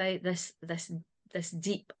about this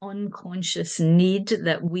deep unconscious need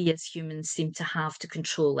that we as humans seem to have to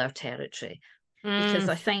control our territory. Because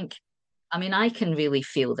Mm. I mean, I can really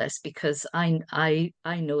feel this because I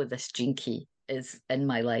know this gene key is in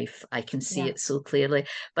my life. I can see Yeah. it so clearly.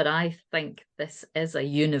 But I think this is a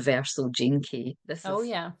universal gene key. Oh,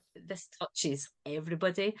 yeah. This touches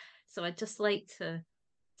everybody. So I'd just like to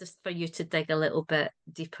just for you to dig a little bit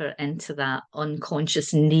deeper into that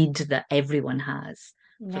unconscious need that everyone has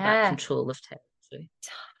for that Yeah, control of territory.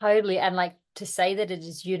 totally. And like to say that it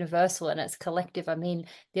is universal and it's collective, I mean,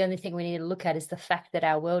 the only thing we need to look at is the fact that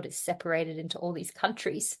our world is separated into all these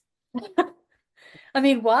countries. I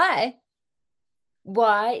mean, why?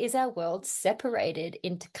 Why is our world separated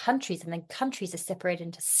into countries and then countries are separated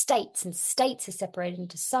into states and states are separated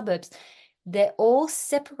into suburbs? They're all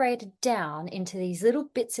separated down into these little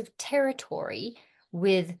bits of territory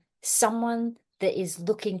with someone that is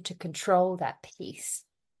looking to control that piece,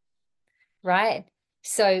 right?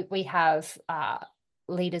 So we have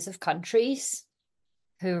leaders of countries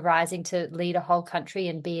who are rising to lead a whole country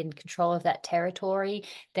and be in control of that territory.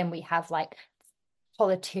 Then we have like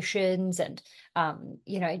politicians and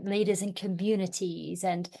leaders in communities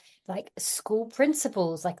and like school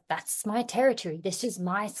principals, like that's my territory, this is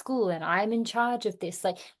my school and I'm in charge of this.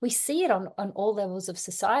 Like we see it on all levels of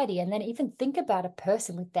society. And then even think about a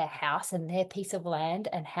person with their house and their piece of land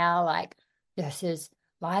and how like this is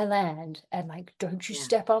my land and like don't you Yeah.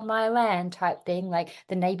 step on my land type thing, like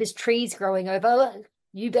the neighbor's trees growing over,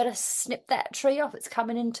 you better snip that tree off, it's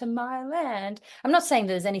coming into my land. I'm not saying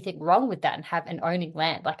there's anything wrong with that and have and owning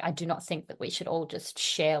land. Like I do not think that we should all just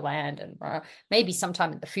share land and maybe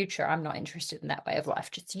sometime in the future. I'm not interested in that way of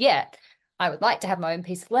life just yet. I would like to have my own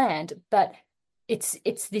piece of land, but it's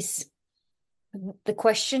this the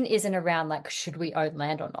question isn't around like should we own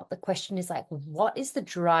land or not. The question is like what is the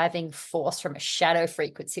driving force from a shadow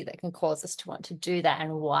frequency that can cause us to want to do that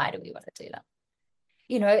and why do we want to do that?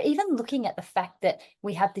 Even looking at the fact that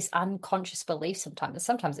we have this unconscious belief sometimes, and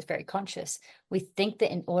sometimes it's very conscious, we think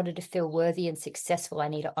that in order to feel worthy and successful, I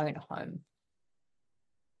need to own a home,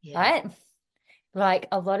 Yeah. right? Like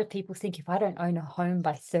a lot of people think if I don't own a home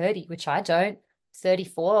by 30, which I don't,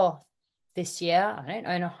 34 this year, I don't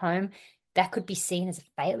own a home, that could be seen as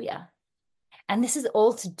a failure. And this is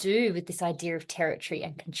all to do with this idea of territory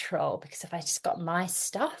and control, because if I just got my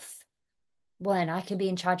stuff, when I can be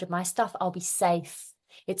in charge of my stuff, I'll be safe.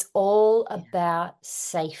 It's all Yeah. about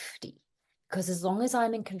safety. Because as long as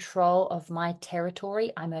I'm in control of my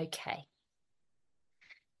territory, I'm okay.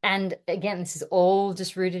 And again, this is all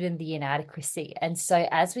just rooted in the inadequacy. And so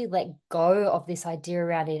as we let go of this idea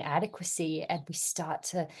around inadequacy and we start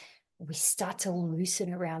to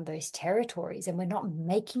loosen around those territories and we're not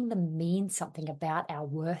making them mean something about our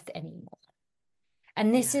worth anymore. And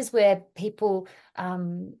Yeah. this is where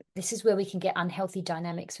we can get unhealthy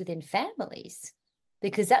dynamics within families,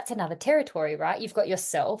 because that's another territory, right? You've got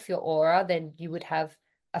yourself, your aura, then you would have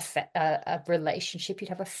a relationship, you'd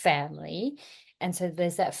have a family. And so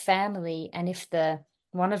there's that family. And if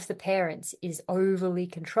one of the parents is overly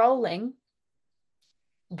controlling,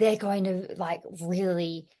 they're going to like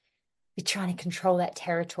really be trying to control that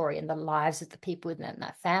territory and the lives of the people within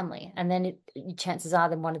that family. And then chances are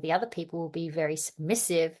then one of the other people will be very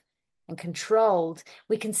submissive and controlled.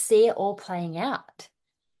 We can see it all playing out.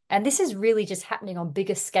 And this is really just happening on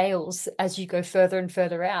bigger scales as you go further and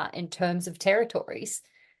further out in terms of territories.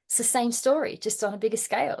 It's the same story, just on a bigger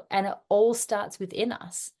scale. And it all starts within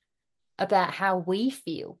us about how we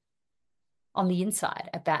feel on the inside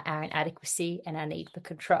about our inadequacy and our need for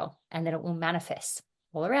control. And then it will manifest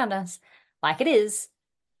all around us like it is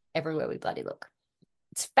everywhere we bloody look.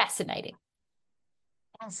 It's fascinating.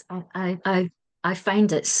 Yes, I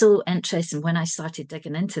find it so interesting when I started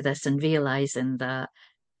digging into this and realizing that,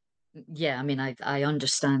 yeah, I mean, I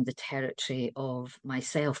understand the territory of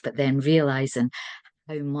myself, but then realizing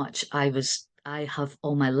how much I have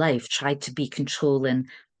all my life tried to be controlling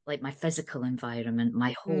like my physical environment, my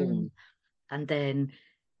Mm, home, and then,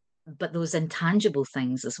 but those intangible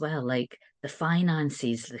things as well, like the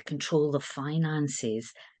finances, the control of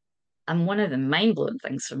finances. and one of the mind-blowing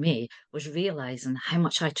things for me was realizing how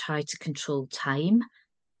much I try to control time.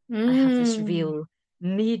 I have this Mm. real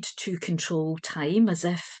need to control time as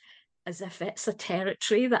if it's a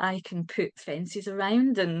territory that I can put fences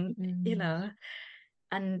around and Mm.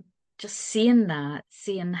 and just seeing that,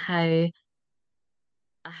 seeing how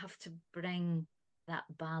I have to bring that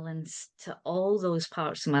balance to all those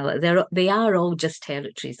parts of my life. They are all just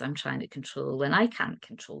territories I'm trying to control, and I can't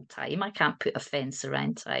control time. I can't put a fence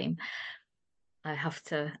around time. I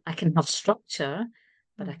can have structure,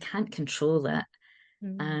 but I Mm. can't control it.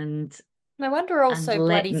 Mm. And No wonder we're all and so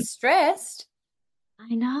bloody letting stressed.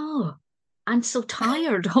 I know. I'm so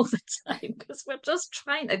tired all the time because we're just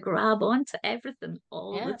trying to grab onto everything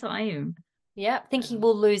all the Yeah. time. Yeah. Thinking Um,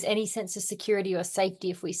 we'll lose any sense of security or safety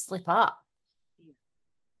if we slip up.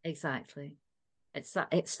 exactly. It's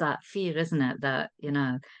that fear, isn't it? That,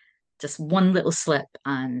 just one little slip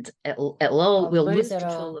and I'll we'll lose lose it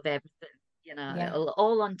control all. of everything. Yeah. It'll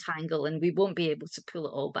all untangle and we won't be able to pull it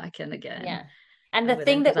all back in again. Yeah. And the And we're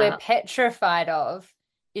thing into that we're that. petrified of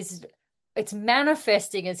is it's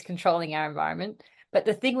manifesting as controlling our environment. But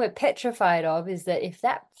the thing we're petrified of is that if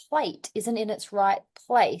that plate isn't in its right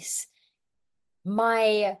place,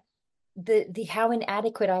 my the how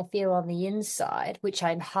inadequate I feel on the inside, which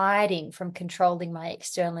I'm hiding from controlling my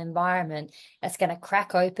external environment, that's going to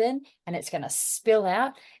crack open and it's going to spill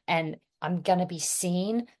out, and I'm going to be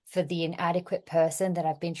seen for the inadequate person that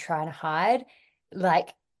I've been trying to hide.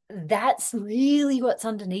 Like that's really what's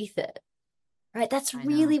underneath it, right? That's I know.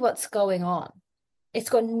 really what's going on. It's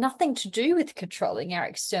got nothing to do with controlling our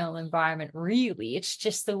external environment, really. It's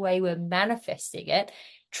just the way we're manifesting it,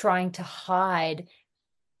 trying to hide.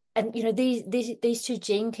 And these two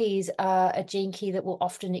gene keys are a gene key that will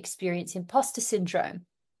often experience imposter syndrome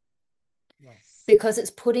Yes. because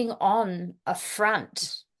it's putting on a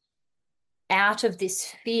front out of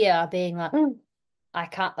this fear, being like, I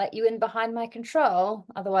can't let you in behind my control,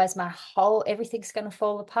 otherwise my whole everything's going to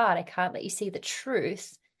fall apart. I can't let you see the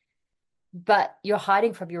truth. But you're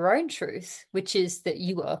hiding from your own truth, which is that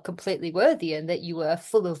you are completely worthy and that you are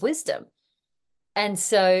full of wisdom. And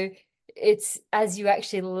so it's as you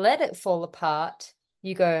actually let it fall apart,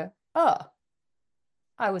 you go, oh,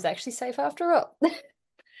 I was actually safe after all. And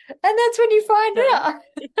that's when you find Yeah.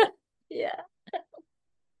 out. Yeah.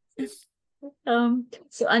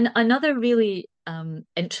 So another really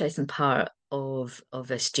interesting part of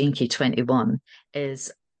this Gene Key 21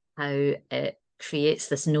 is how it creates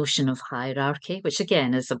this notion of hierarchy, which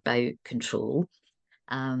again is about control.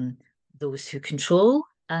 Um, those who control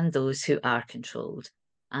and those who are controlled,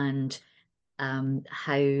 and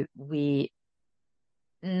how we,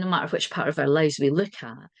 no matter which part of our lives we look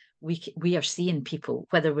at, we are seeing people,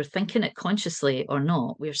 whether we're thinking it consciously or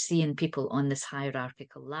not, we're seeing people on this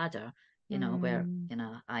hierarchical ladder, where,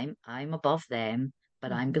 Mm. I'm above them,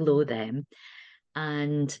 but I'm Mhm. below them.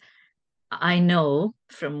 And I know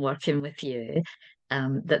from working with you,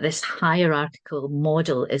 that this hierarchical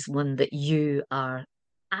model is one that you are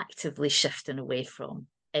actively shifting away from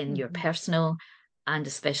in your Mhm. personal and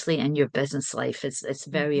especially in your business life. It's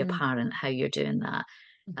very Mhm. apparent how you're doing that.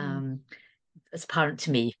 Mhm. Um, it's apparent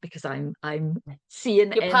to me because I'm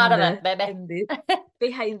seeing You're part of it, baby. in the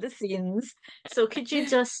behind the scenes. So could you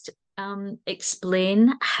just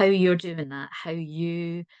explain how you're doing that, how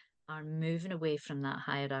you are moving away from that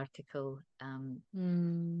hierarchical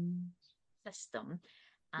Mm. system,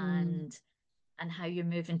 Mm. and how you're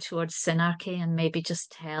moving towards synarchy, and maybe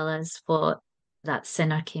just tell us what that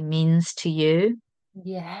synarchy means to you.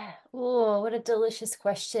 Yeah. Oh, what a delicious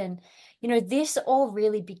question. This all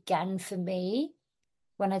really began for me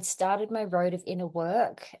when I'd started my road of inner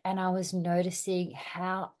work and I was noticing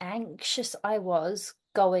how anxious I was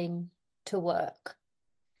going to work,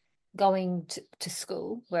 going to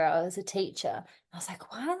school where I was a teacher. I was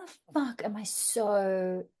like, why the fuck am I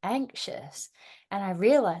so anxious? And I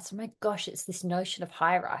realized, oh my gosh, it's this notion of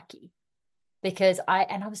hierarchy because I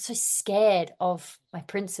was so scared of my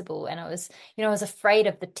principal, and I was afraid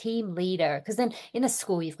of the team leader, because then in a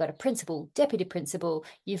school you've got a principal, deputy principal,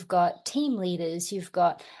 you've got team leaders, you've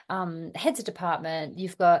got heads of department,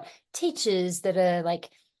 you've got teachers that are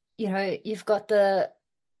like, you've got the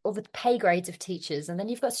all the pay grades of teachers, and then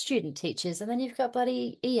you've got student teachers, and then you've got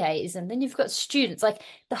bloody EAs, and then you've got students. Like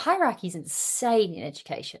the hierarchy is insane in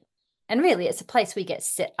education. And really it's a place we get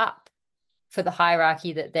set up for the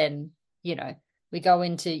hierarchy that then, you know, you go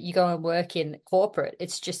and work in corporate.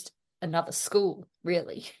 It's just another school,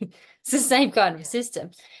 really. It's the same kind of Yeah.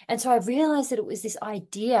 system. And so I realized that it was this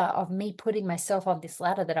idea of me putting myself on this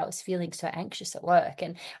ladder that I was feeling so anxious at work.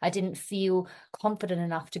 And I didn't feel confident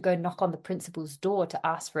enough to go knock on the principal's door to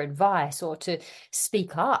ask for advice or to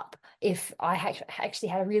speak up if I actually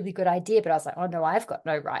had a really good idea. But I was like, oh no, I've got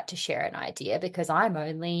no right to share an idea because I'm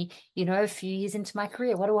only, a few years into my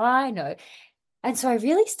career. What do I know? And so I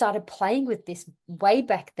really started playing with this way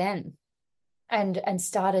back then and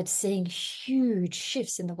started seeing huge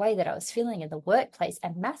shifts in the way that I was feeling in the workplace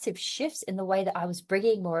and massive shifts in the way that I was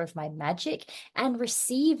bringing more of my magic and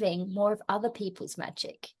receiving more of other people's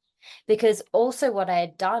magic. Because also what I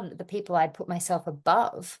had done, the people I'd put myself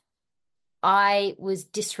above, I was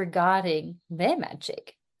disregarding their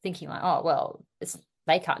magic, thinking like, oh, well,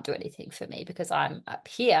 they can't do anything for me because I'm up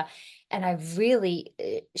here. And I really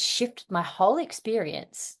shifted my whole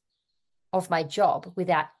experience of my job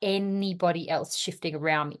without anybody else shifting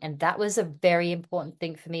around me. And that was a very important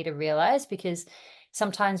thing for me to realize, because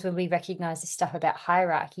sometimes when we recognize this stuff about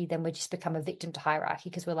hierarchy, then we just become a victim to hierarchy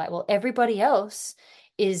because we're like, well, everybody else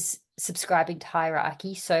is subscribing to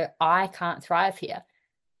hierarchy, so I can't thrive here.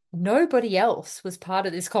 Nobody else was part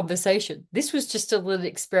of this conversation. This was just a little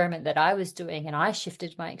experiment that I was doing, and I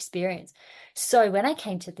shifted my experience. So when I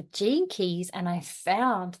came to the Gene Keys and I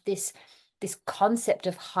found this concept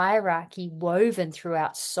of hierarchy woven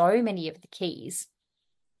throughout so many of the keys,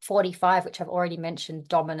 45, which I've already mentioned,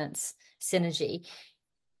 dominance, synergy,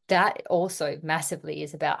 that also massively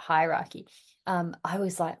is about hierarchy. I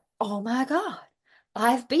was like, oh my God,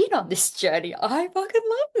 I've been on this journey. I fucking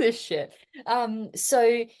love this shit.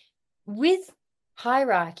 So with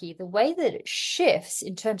hierarchy, the way that it shifts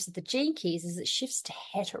in terms of the gene keys is it shifts to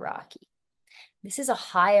heterarchy. This is a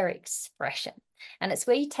higher expression. And it's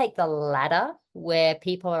where you take the ladder where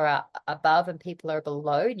people are above and people are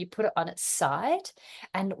below, and you put it on its side.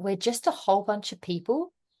 And we're just a whole bunch of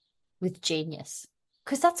people with genius,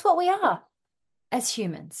 because that's what we are as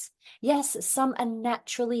humans. Yes, some are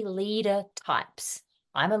naturally leader types.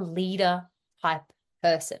 I'm a leader type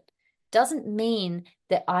person. Doesn't mean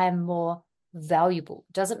that I am more valuable.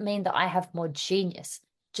 Doesn't mean that I have more genius.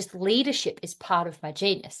 Just leadership is part of my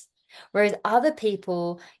genius. Whereas other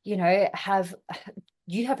people, you have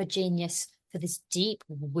a genius for this deep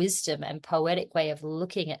wisdom and poetic way of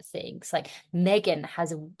looking at things. Like Megan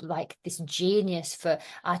has like this genius for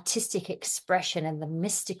artistic expression and the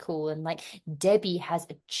mystical, and like Debbie has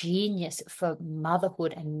a genius for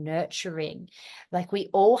motherhood and nurturing. Like we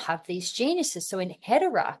all have these geniuses. So in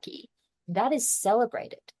heterarchy, that is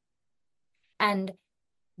celebrated. And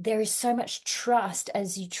there is so much trust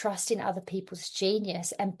as you trust in other people's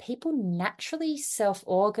genius, and people naturally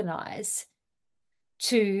self-organize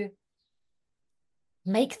to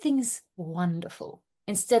make things wonderful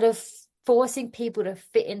instead of forcing people to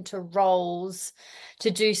fit into roles to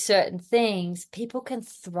do certain things. People can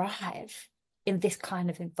thrive in this kind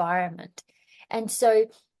of environment. And so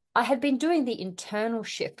I had been doing the internal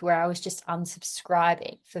shift where I was just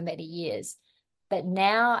unsubscribing for many years. But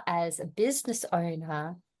now, as a business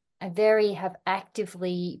owner, I have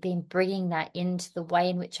actively been bringing that into the way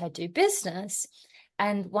in which I do business.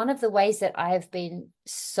 And one of the ways that I have been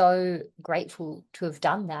so grateful to have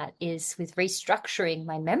done that is with restructuring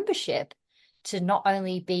my membership to not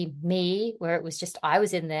only be me, where it was just I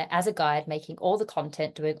was in there as a guide, making all the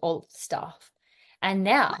content, doing all the stuff. And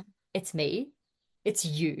now it's me, it's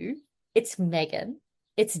you, it's Megan,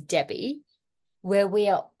 it's Debbie, where we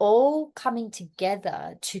are all coming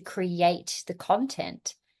together to create the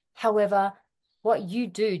content. However, what you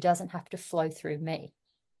do doesn't have to flow through me.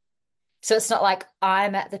 So it's not like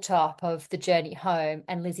I'm at the top of the journey home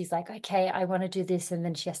and Lizzie's like, okay, I want to do this. And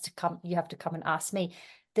then you have to come and ask me.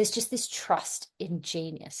 There's just this trust in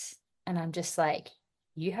genius. And I'm just like,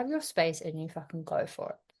 you have your space and you fucking go for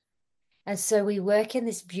it. And so we work in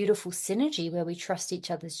this beautiful synergy where we trust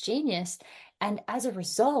each other's genius. And as a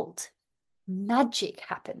result, magic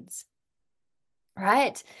happens.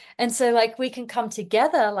 Right. And so like we can come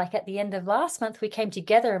together, like at the end of last month, we came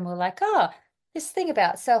together and we're like, oh, this thing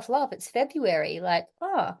about self-love, it's February. Like,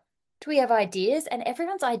 oh, do we have ideas? And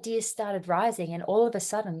everyone's ideas started rising. And all of a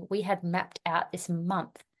sudden we had mapped out this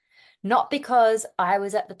month, not because I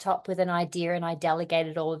was at the top with an idea and I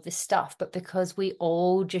delegated all of this stuff, but because we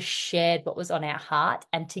all just shared what was on our heart,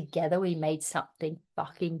 and together we made something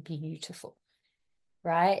fucking beautiful.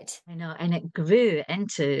 Right. I know, and it grew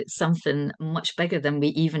into something much bigger than we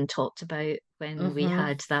even talked about when we Mm-hmm.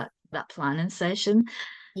 had that planning session.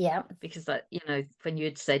 Yeah. Because that, when you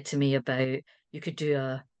had said to me about you could do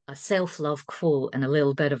a self-love quote and a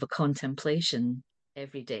little bit of a contemplation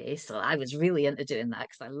every day. So I was really into doing that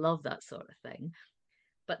because I love that sort of thing.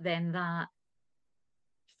 but then that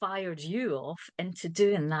fired you off into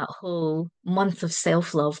doing that whole month of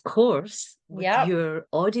self-love course with Yep. your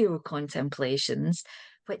audio contemplations,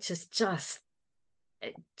 which is just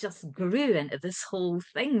it just grew into this whole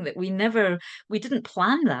thing that we didn't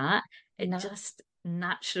plan that. It No. just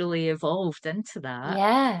naturally evolved into that.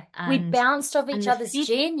 Yeah. We And bounced off and each the other's feed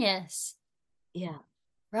genius. yeah.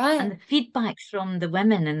 And Right. the feedback from the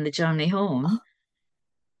women in the journey home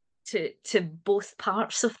to both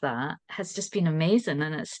parts of that has just been amazing.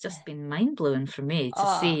 And it's Yeah. just been mind blowing for me to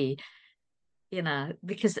Oh, see,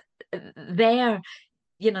 because they're,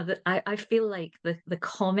 I feel like the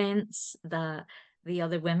comments that the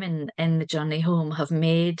other women in the journey home have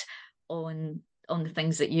made on on the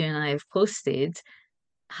things that you and I have posted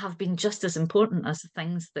have been just as important as the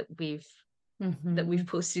things that we've mm-hmm.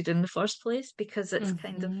 posted in the first place, because it's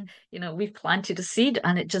kind of, Mm-hmm. we've planted a seed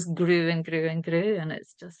and it just grew and grew and grew, and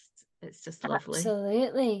it's just lovely.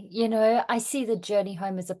 Absolutely. I see the journey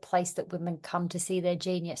home as a place that women come to see their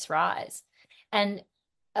genius rise. And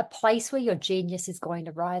a place where your genius is going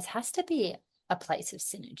to rise has to be a place of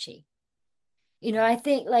synergy. I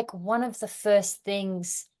think like one of the first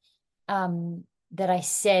things that I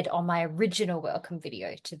said on my original welcome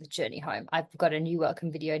video to the journey home, I've got a new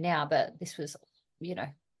welcome video now, but this was, you know,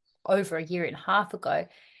 over a year and a half ago.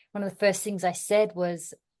 One of the first things I said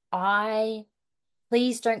was, I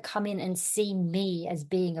please don't come in and see me as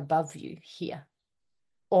being above you here,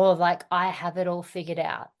 or like I have it all figured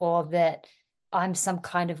out, or that I'm some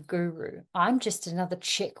kind of guru. I'm just another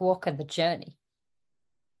chick walking the journey.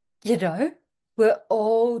 You know, we're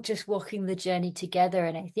all just walking the journey together.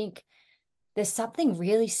 And I think there's something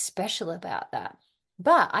really special about that.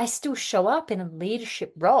 But I still show up in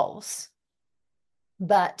leadership roles.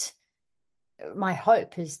 But my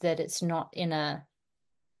hope is that it's not in a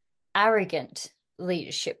arrogant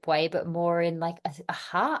leadership way, but more in like a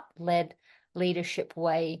heart-led leadership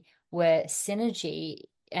way where synergy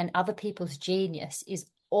and other people's genius is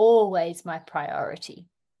always my priority,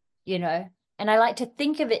 you know? And I like to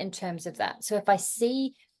think of it in terms of that. So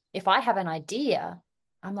if I have an idea,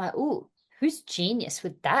 I'm like, ooh, whose genius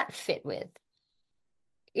would that fit with?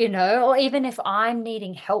 Or even if I'm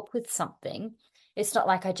needing help with something, it's not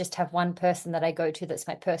like I just have one person that I go to that's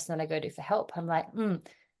my person that I go to for help. I'm like,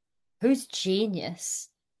 whose genius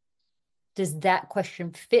does that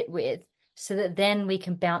question fit with? So that then we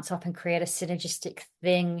can bounce off and create a synergistic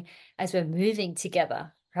thing as we're moving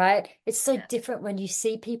together, right? It's so Yeah, different when you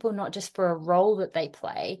see people not just for a role that they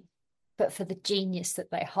play, but for the genius that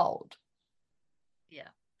they hold. yeah,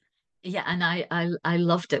 yeah. And I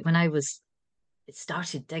loved it when I was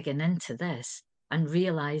started digging into this and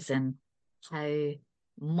realizing how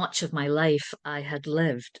much of my life I had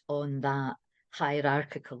lived on that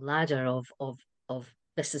hierarchical ladder of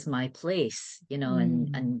this is my place, and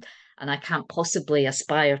Mm. and I can't possibly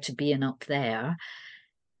aspire to being up there.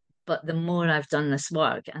 But the more I've done this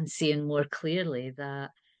work and seeing more clearly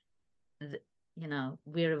that,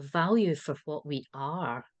 we're of value for what we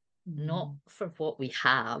are, not Mm. for what we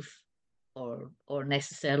have or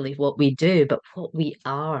necessarily what we do, but what we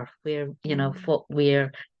are. We're, Mm. what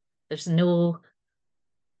we're. There's no,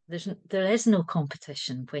 there is no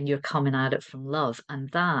competition when you're coming at it from love, and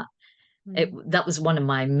Mm. that was one of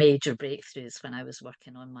my major breakthroughs when I was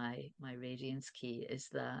working on my Radiance Key, is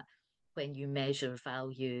that when you measure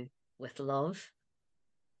value with love,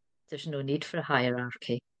 there's no need for a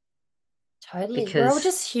hierarchy, Totally. We're all because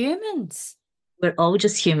just humans. we're all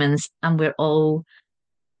just humans, and we're all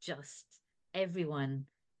just everyone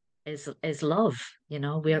is love.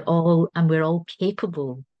 We're Yeah. all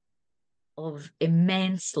capable of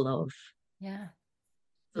immense love. Yeah.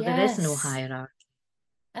 So there is no Yes. hierarchy.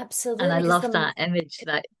 And I Absolutely. Because love that image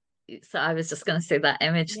that, so I was just going to say that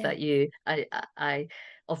image yeah. that I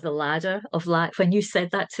of the ladder, when you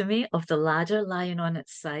said that to me, of the ladder lying on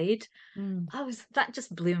its side, Mm. that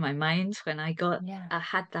just blew my mind when Yeah. I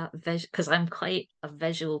had that vision, because I'm quite a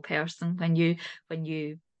visual person. When you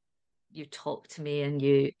talk to me and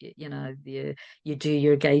you do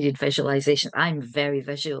your guided visualization, I'm very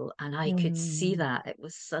visual, and I could see Mm. that it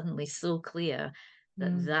was suddenly so clear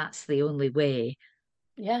that Mm. that's the only way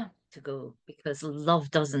Yeah. to go, because love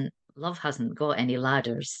hasn't got any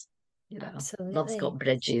ladders. Love's got Absolutely.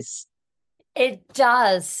 bridges. It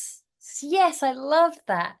does. Yes, I love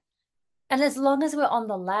that. And as long as we're on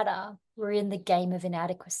the ladder, we're in the game of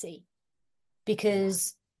inadequacy. Yeah,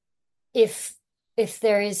 Because if if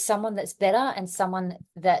there is someone that's better and someone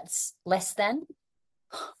that's less than,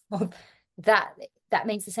 that that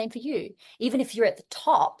means the same for you. Even if you're at the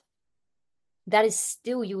top, that is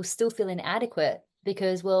still, you will still feel inadequate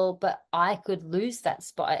because, well, but I could lose that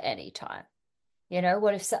spot at any time.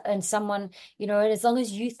 What if and someone, and as long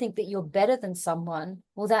as you think that you're better than someone,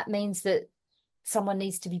 well, that means that someone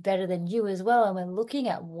needs to be better than you as well. And we're looking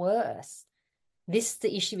at worth. This is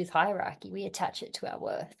the issue with hierarchy. We attach it to our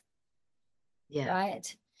worth. Yeah.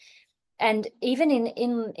 Right. And even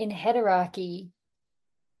in hierarchy,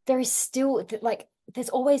 there is still like there's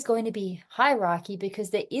always going to be hierarchy because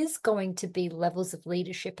there is going to be levels of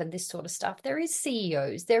leadership and this sort of stuff. There is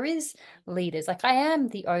CEOs, there is leaders. Like I am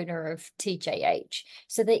the owner of TJH.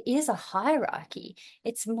 So there is a hierarchy.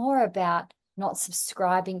 It's more about not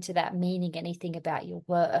subscribing to that meaning anything about your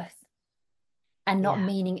worth and not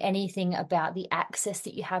meaning anything about the access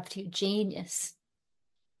that you have to your genius.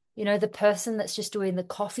 The person that's just doing the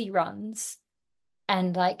coffee runs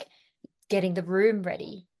and like getting the room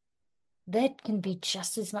ready, they can be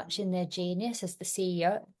just as much in their genius as the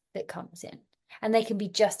CEO that comes in. And they can be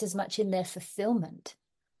just as much in their fulfillment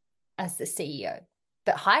as the CEO.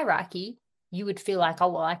 But hierarchy, you would feel like, oh,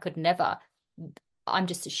 well, I could never. I'm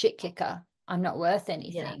just a shit kicker. I'm not worth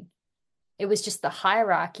anything. Yeah. It was just the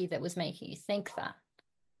hierarchy that was making you think that.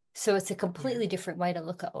 So it's a completely different way to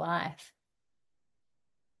look at life.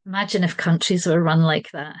 Imagine if countries were run like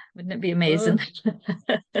that. Wouldn't it be amazing?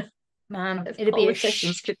 Man, it'd be a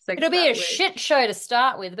shit show to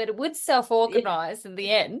start with, but it would self-organize in the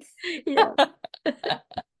end. Yeah.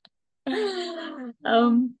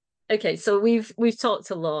 Okay, so we've talked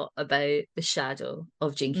a lot about the shadow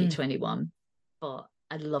of Gene Key 21, but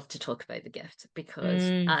I'd love to talk about the gift because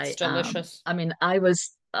it's delicious. I was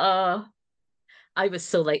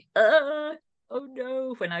so like, oh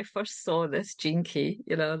no, when I first saw this Gene Key,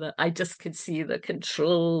 that I just could see the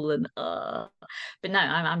control and but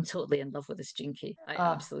now I'm totally in love with this Gene Key. I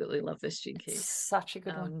absolutely love this Gene Key. Such a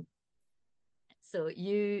good one. So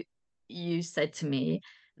you said to me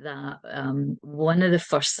that one of the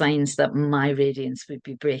first signs that my radiance would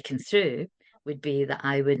be breaking through would be that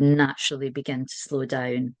I would naturally begin to slow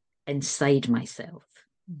down inside myself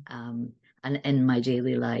and in my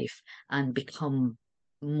daily life and become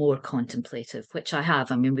more contemplative, which I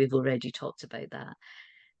have. I mean, we've already talked about that.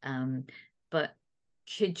 But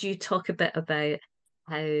could you talk a bit about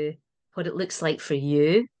what it looks like for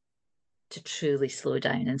you to truly slow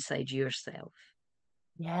down inside yourself?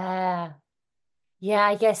 Yeah,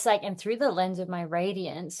 I guess and through the lens of my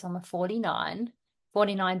radiance, I'm a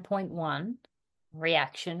 49.1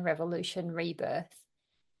 reaction, revolution, rebirth.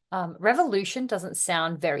 Revolution doesn't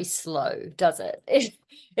sound very slow, does it?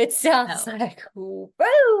 It sounds like,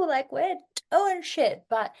 whoa, like we're doing shit.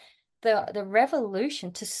 But the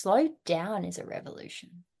revolution, to slow down is a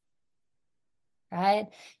revolution, right?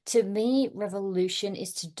 To me, revolution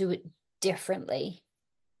is to do it differently,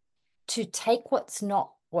 to take what's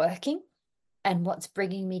not working and what's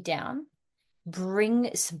bringing me down,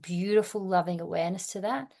 bring some beautiful, loving awareness to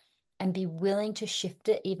that, and be willing to shift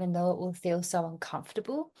it, even though it will feel so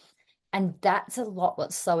uncomfortable. And that's a lot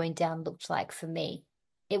what slowing down looked like for me.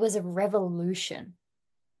 It was a revolution.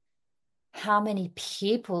 How many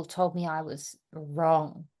people told me I was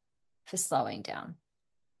wrong for slowing down?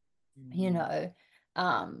 I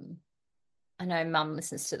know Mum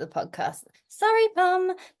listens to the podcast. Sorry,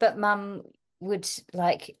 Mum, but Mum would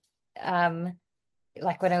like when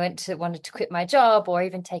I wanted to quit my job or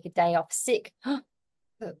even take a day off sick. You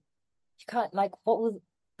can't, like,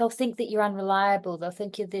 they'll think that you're unreliable. They'll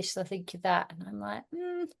think you're this, they'll think you're that. And I'm like,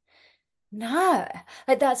 no,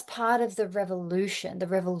 like that's part of the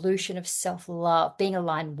revolution of self-love, being a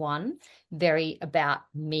line one, very about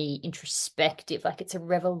me, introspective. Like it's a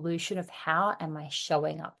revolution of how am I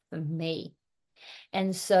showing up for me?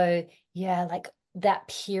 And so, yeah, like that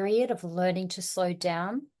period of learning to slow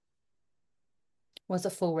down was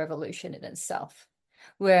a full revolution in itself,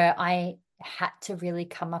 where I had to really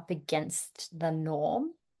come up against the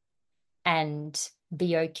norm and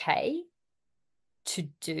be okay to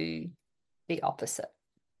do the opposite,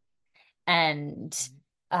 and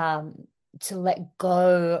to let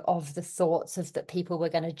go of the thoughts of that people were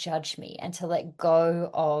going to judge me, and to let go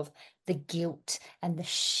of the guilt and the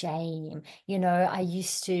shame. I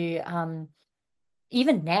used to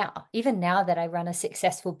even now that I run a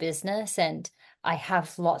successful business and I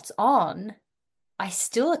have lots on, I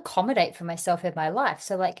still accommodate for myself in my life.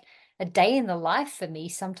 So like a day in the life for me,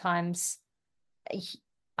 sometimes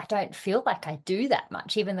I don't feel like I do that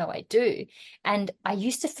much, even though I do. And I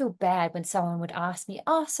used to feel bad when someone would ask me,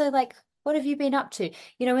 oh, so like, what have you been up to?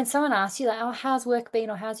 When someone asks you like, oh, how's work been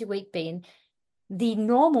or how's your week been? the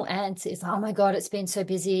normal answer is, oh my God, it's been so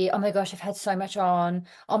busy. Oh my gosh, I've had so much on.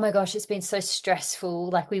 Oh my gosh, it's been so stressful.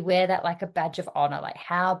 Like we wear that like a badge of honor. Like,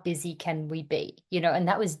 how busy can we be? And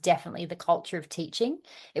that was definitely the culture of teaching.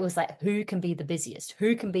 It was like, who can be the busiest?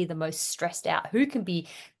 Who can be the most stressed out? Who can be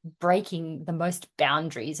breaking the most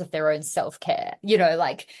boundaries of their own self-care?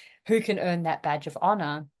 Like who can earn that badge of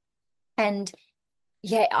honor? And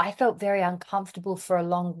yeah, I felt very uncomfortable for a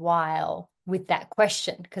long while with that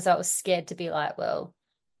question because I was scared to be like, well,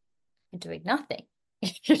 I'm doing nothing,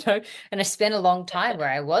 you know. And I spent a long time where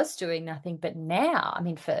I was doing nothing. But now, I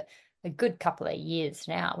mean, for a good couple of years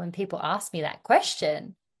now, when people ask me that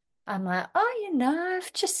question, I'm like, oh,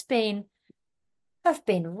 I've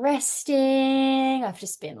been resting. I've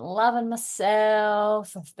just been loving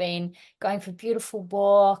myself. I've been going for beautiful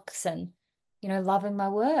walks and, loving my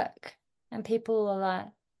work. And people are like,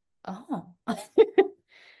 oh,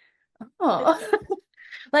 oh.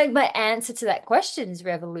 Like my answer to that question is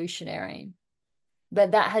revolutionary.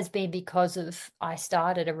 But that has been because of I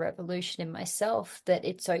started a revolution in myself that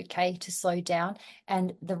it's okay to slow down,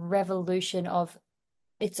 and the revolution of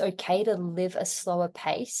it's okay to live a slower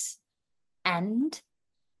pace and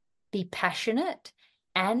be passionate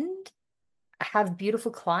and have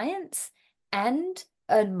beautiful clients and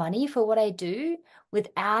earn money for what I do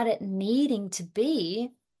without it needing to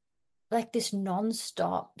be like this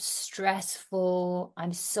non-stop stressful,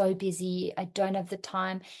 I'm so busy, I don't have the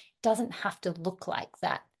time. It doesn't have to look like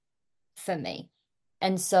that for me.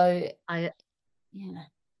 And so, I yeah,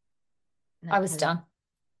 no, I was carry done. on.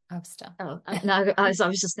 I was done. Oh, no, I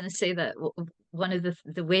was just going to say that one of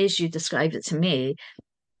the ways you described it to me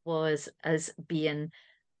was as being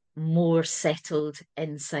more settled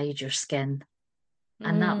inside your skin.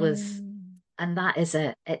 And that was, Mm, and that is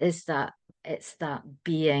it. It's that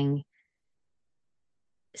being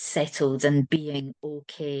settled and being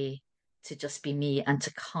okay to just be me and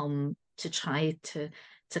to try to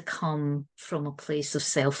come from a place of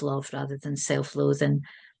self-love rather than self-loathing,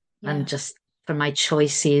 and yeah. just for my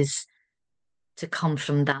choices to come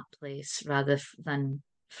from that place rather than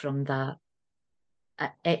from that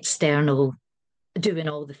external doing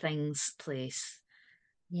all the things place.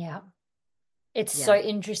 Yeah. It's so Yeah,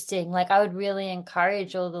 interesting. Like, I would really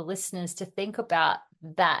encourage all the listeners to think about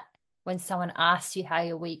that when someone asks you how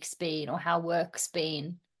your week's been or how work's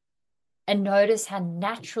been, and notice how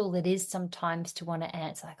natural it is sometimes to want to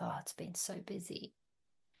answer, like, oh, it's been so busy.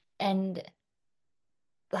 And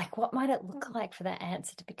like, what might it look like for that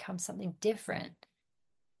answer to become something different?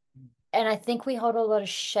 And I think we hold a lot of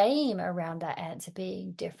shame around that answer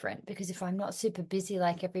being different because if I'm not super busy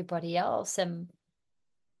like everybody else, am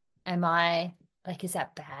I like, is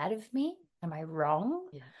that bad of me? Am I wrong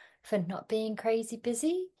yeah, for not being crazy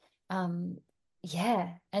busy? Um, yeah.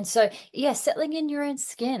 And so, yeah, settling in your own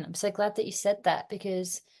skin. I'm so glad that you said that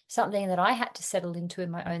because something that I had to settle into in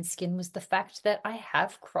my own skin was the fact that I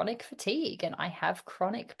have chronic fatigue and I have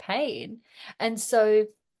chronic pain. And so,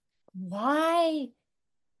 why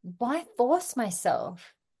why force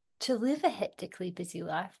myself to live a hectically busy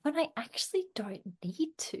life when I actually don't need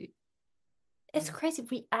to? It's yeah, crazy.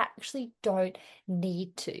 We actually don't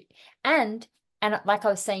need to. And and like I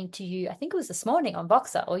was saying to you, I think it was this morning on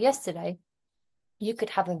Boxer or yesterday, you could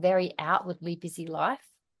have a very outwardly busy life,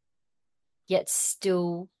 yet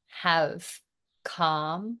still have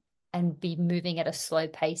calm and be moving at a slow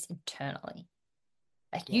pace internally.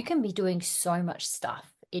 Like you yeah, can be doing so much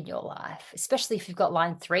stuff in your life, especially if you've got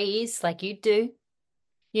line threes like you do,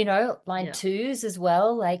 line yeah, twos as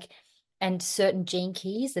well, like, and certain gene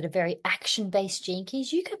keys that are very action-based gene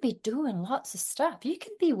keys, you could be doing lots of stuff. You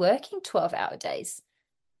can be working 12-hour days,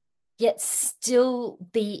 yet still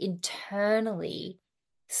be internally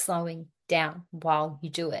slowing down while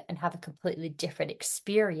you do it and have a completely different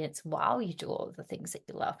experience while you do all of the things that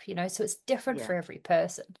you love, so it's different yeah, for every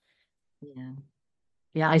person. yeah.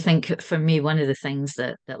 Yeah, I think for me, one of the things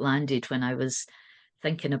that landed when I was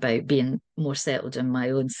thinking about being more settled in my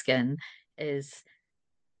own skin is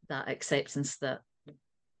that acceptance that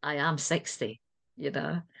I am 60, you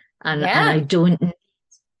know, and I Yeah. don't need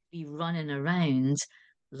to be running around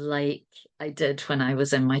like I did when I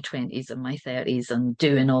was in my 20s and my 30s and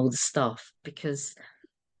doing all the stuff, because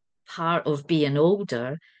part of being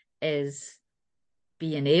older is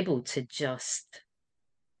being able to just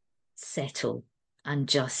settle and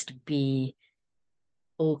just be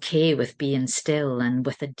okay with being still, and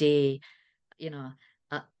with a day, you know,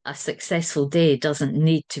 a successful day doesn't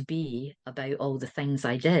need to be about all the things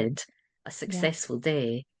I did. A Yeah, successful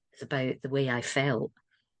day is about the way I felt.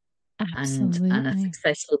 And a absolutely.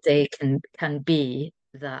 successful day can be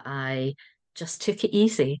that I just took it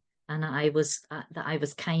easy and that I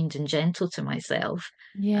was kind and gentle to myself.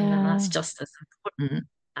 Yeah. And that's just as important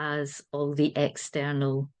as all the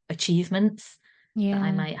external achievements that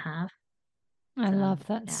I might have. I love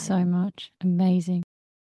that so much. Amazing.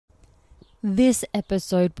 This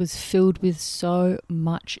episode was filled with so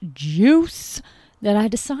much juice that I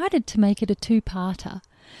decided to make it a two-parter.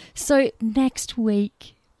 So next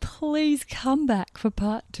week, please come back for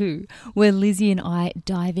part 2, where Lizzie and I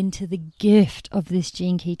dive into the gift of this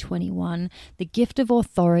Gene Key 21, the gift of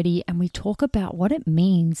authority, and we talk about what it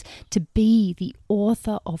means to be the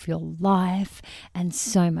author of your life and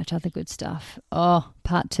so much other good stuff. Oh,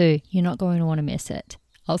 part 2, you're not going to want to miss it.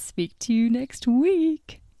 I'll speak to you next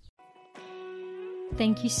week.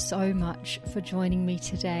 Thank you so much for joining me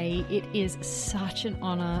today. It is such an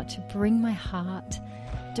honor to bring my heart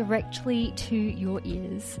directly to your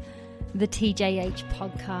ears. The TJH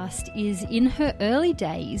podcast is in her early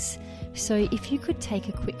days, so if you could take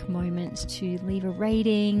a quick moment to leave a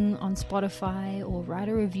rating on Spotify or write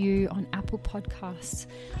a review on Apple Podcasts,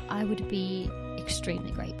 I would be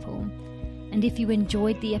extremely grateful. And if you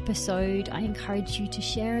enjoyed the episode, I encourage you to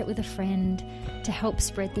share it with a friend to help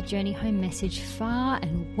spread the Journey Home message far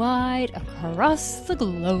and wide across the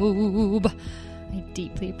globe. I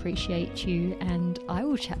deeply appreciate you, and I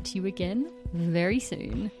will chat to you again very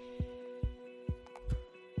soon.